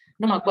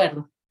me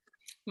acuerdo.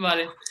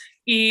 Vale.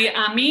 Y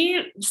a mí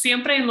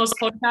siempre en los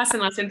podcasts, en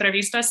las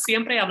entrevistas,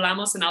 siempre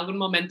hablamos en algún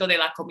momento de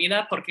la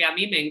comida porque a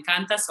mí me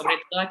encanta, sobre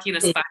todo aquí en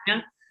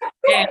España.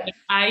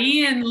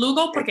 Ahí en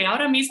Lugo, porque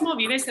ahora mismo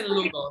vives en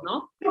Lugo,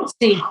 ¿no?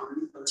 Sí.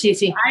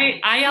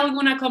 ¿Hay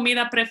alguna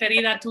comida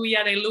preferida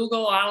tuya de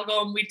Lugo o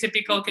algo muy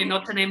típico que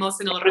no tenemos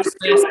en el resto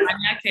de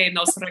España que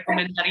nos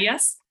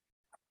recomendarías?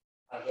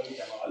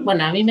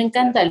 Bueno, a mí me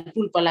encanta el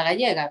pulpo a la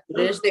gallega,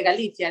 pero es de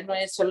Galicia, no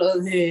es solo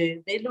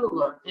de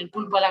Lugo. El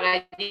pulpo a la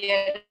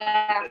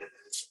gallega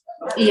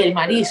y el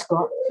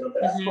marisco.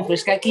 Uh-huh.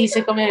 Pues que aquí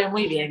se come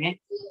muy bien,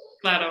 ¿eh?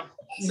 Claro,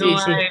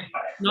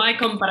 no hay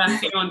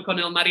comparación con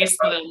el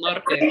marisco del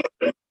norte.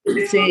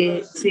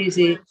 Sí.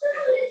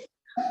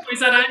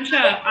 Pues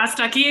Arantxa,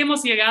 hasta aquí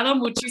hemos llegado.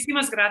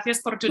 Muchísimas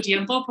gracias por tu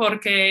tiempo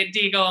porque,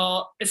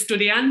 digo,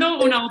 estudiando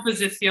una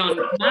oposición,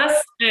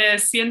 más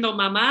siendo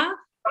mamá,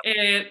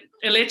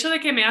 el hecho de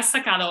que me has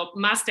sacado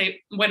más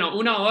de,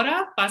 una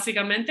hora,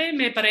 básicamente,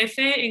 me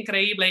parece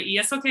increíble. Y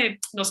eso que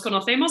nos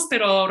conocemos,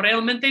 pero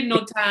realmente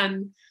no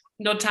tanto.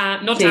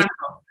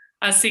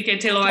 Así que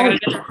te lo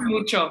agradezco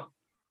mucho.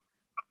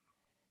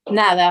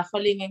 Nada,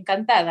 Jolín,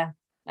 encantada.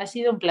 Ha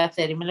sido un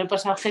placer y me lo he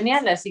pasado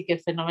genial, así que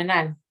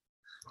fenomenal.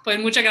 Pues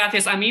muchas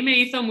gracias. A mí me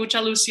hizo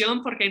mucha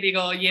ilusión porque,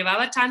 digo,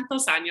 llevaba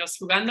tantos años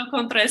jugando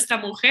contra esta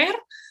mujer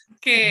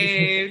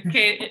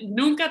que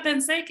nunca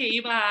pensé que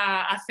iba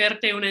a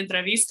hacerte una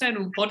entrevista en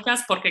un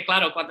podcast porque,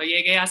 claro, cuando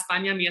llegué a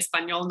España mi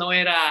español no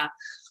era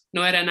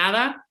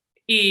nada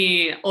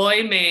y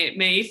hoy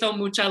me hizo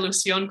mucha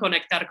ilusión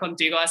conectar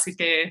contigo. Así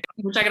que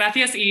muchas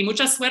gracias y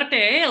mucha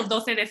suerte el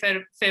 12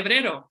 de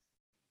febrero.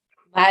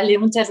 Vale,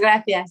 muchas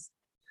gracias.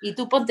 Y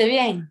tú ponte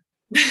bien.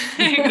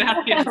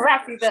 Gracias.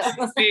 Rápido.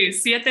 Sí,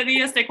 7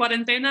 días de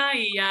cuarentena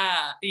y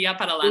ya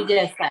para adelante. Y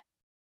ya está.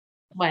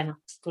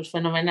 Bueno, pues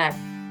fenomenal.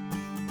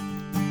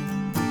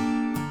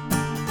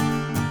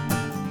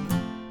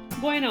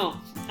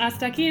 Bueno,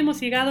 hasta aquí hemos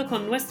llegado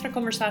con nuestra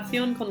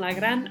conversación con la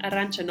gran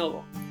Arantxa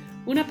Novo,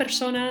 una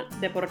persona,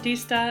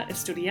 deportista,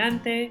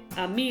 estudiante,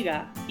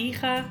 amiga,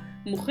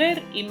 hija,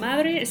 mujer y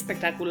madre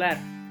espectacular.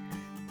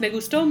 Me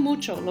gustó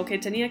mucho lo que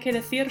tenía que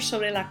decir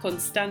sobre la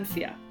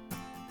constancia.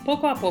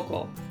 Poco a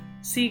poco,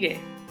 sigue,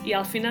 y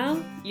al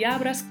final ya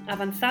habrás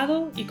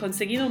avanzado y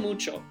conseguido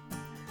mucho.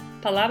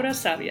 Palabras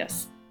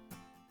sabias.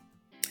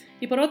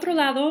 Y por otro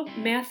lado,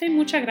 me hace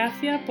mucha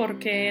gracia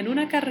porque en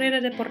una carrera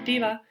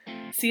deportiva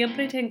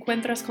siempre te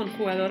encuentras con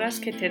jugadoras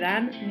que te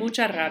dan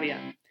mucha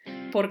rabia,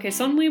 porque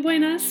son muy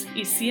buenas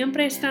y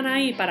siempre están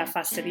ahí para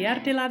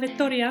fastidiarte la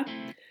victoria,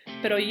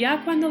 pero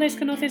ya cuando les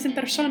conoces en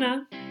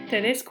persona,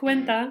 te des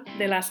cuenta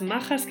de las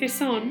majas que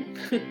son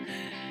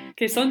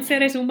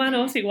seres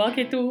humanos igual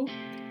que tú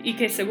y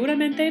que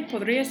seguramente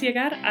podrías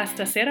llegar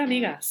hasta ser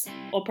amigas,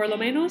 o por lo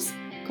menos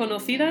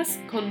conocidas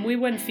con muy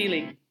buen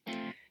feeling.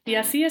 Y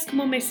así es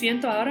como me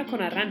siento ahora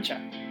con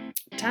Arantxa.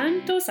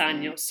 Tantos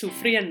años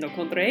sufriendo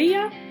contra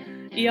ella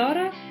y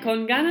ahora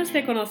con ganas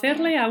de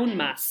conocerle aún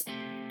más.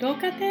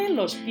 Tócate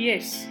los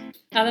pies.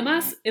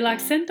 Además, el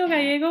acento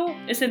gallego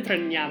es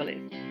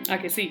entrañable. ¿A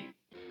que sí?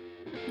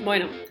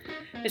 Bueno,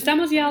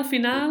 estamos ya al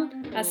final,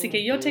 así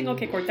que yo tengo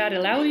que cortar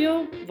el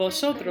audio,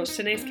 vosotros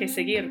tenéis que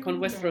seguir con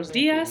vuestros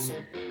días,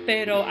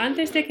 pero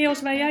antes de que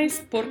os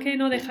vayáis, ¿por qué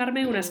no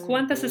dejarme unas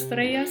cuantas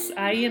estrellas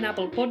ahí en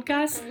Apple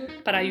Podcasts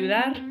para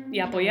ayudar y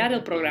apoyar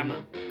el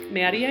programa?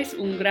 Me haríais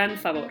un gran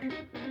favor.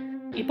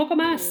 Y poco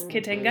más,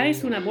 que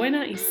tengáis una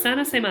buena y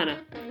sana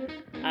semana.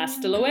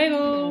 ¡Hasta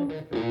luego!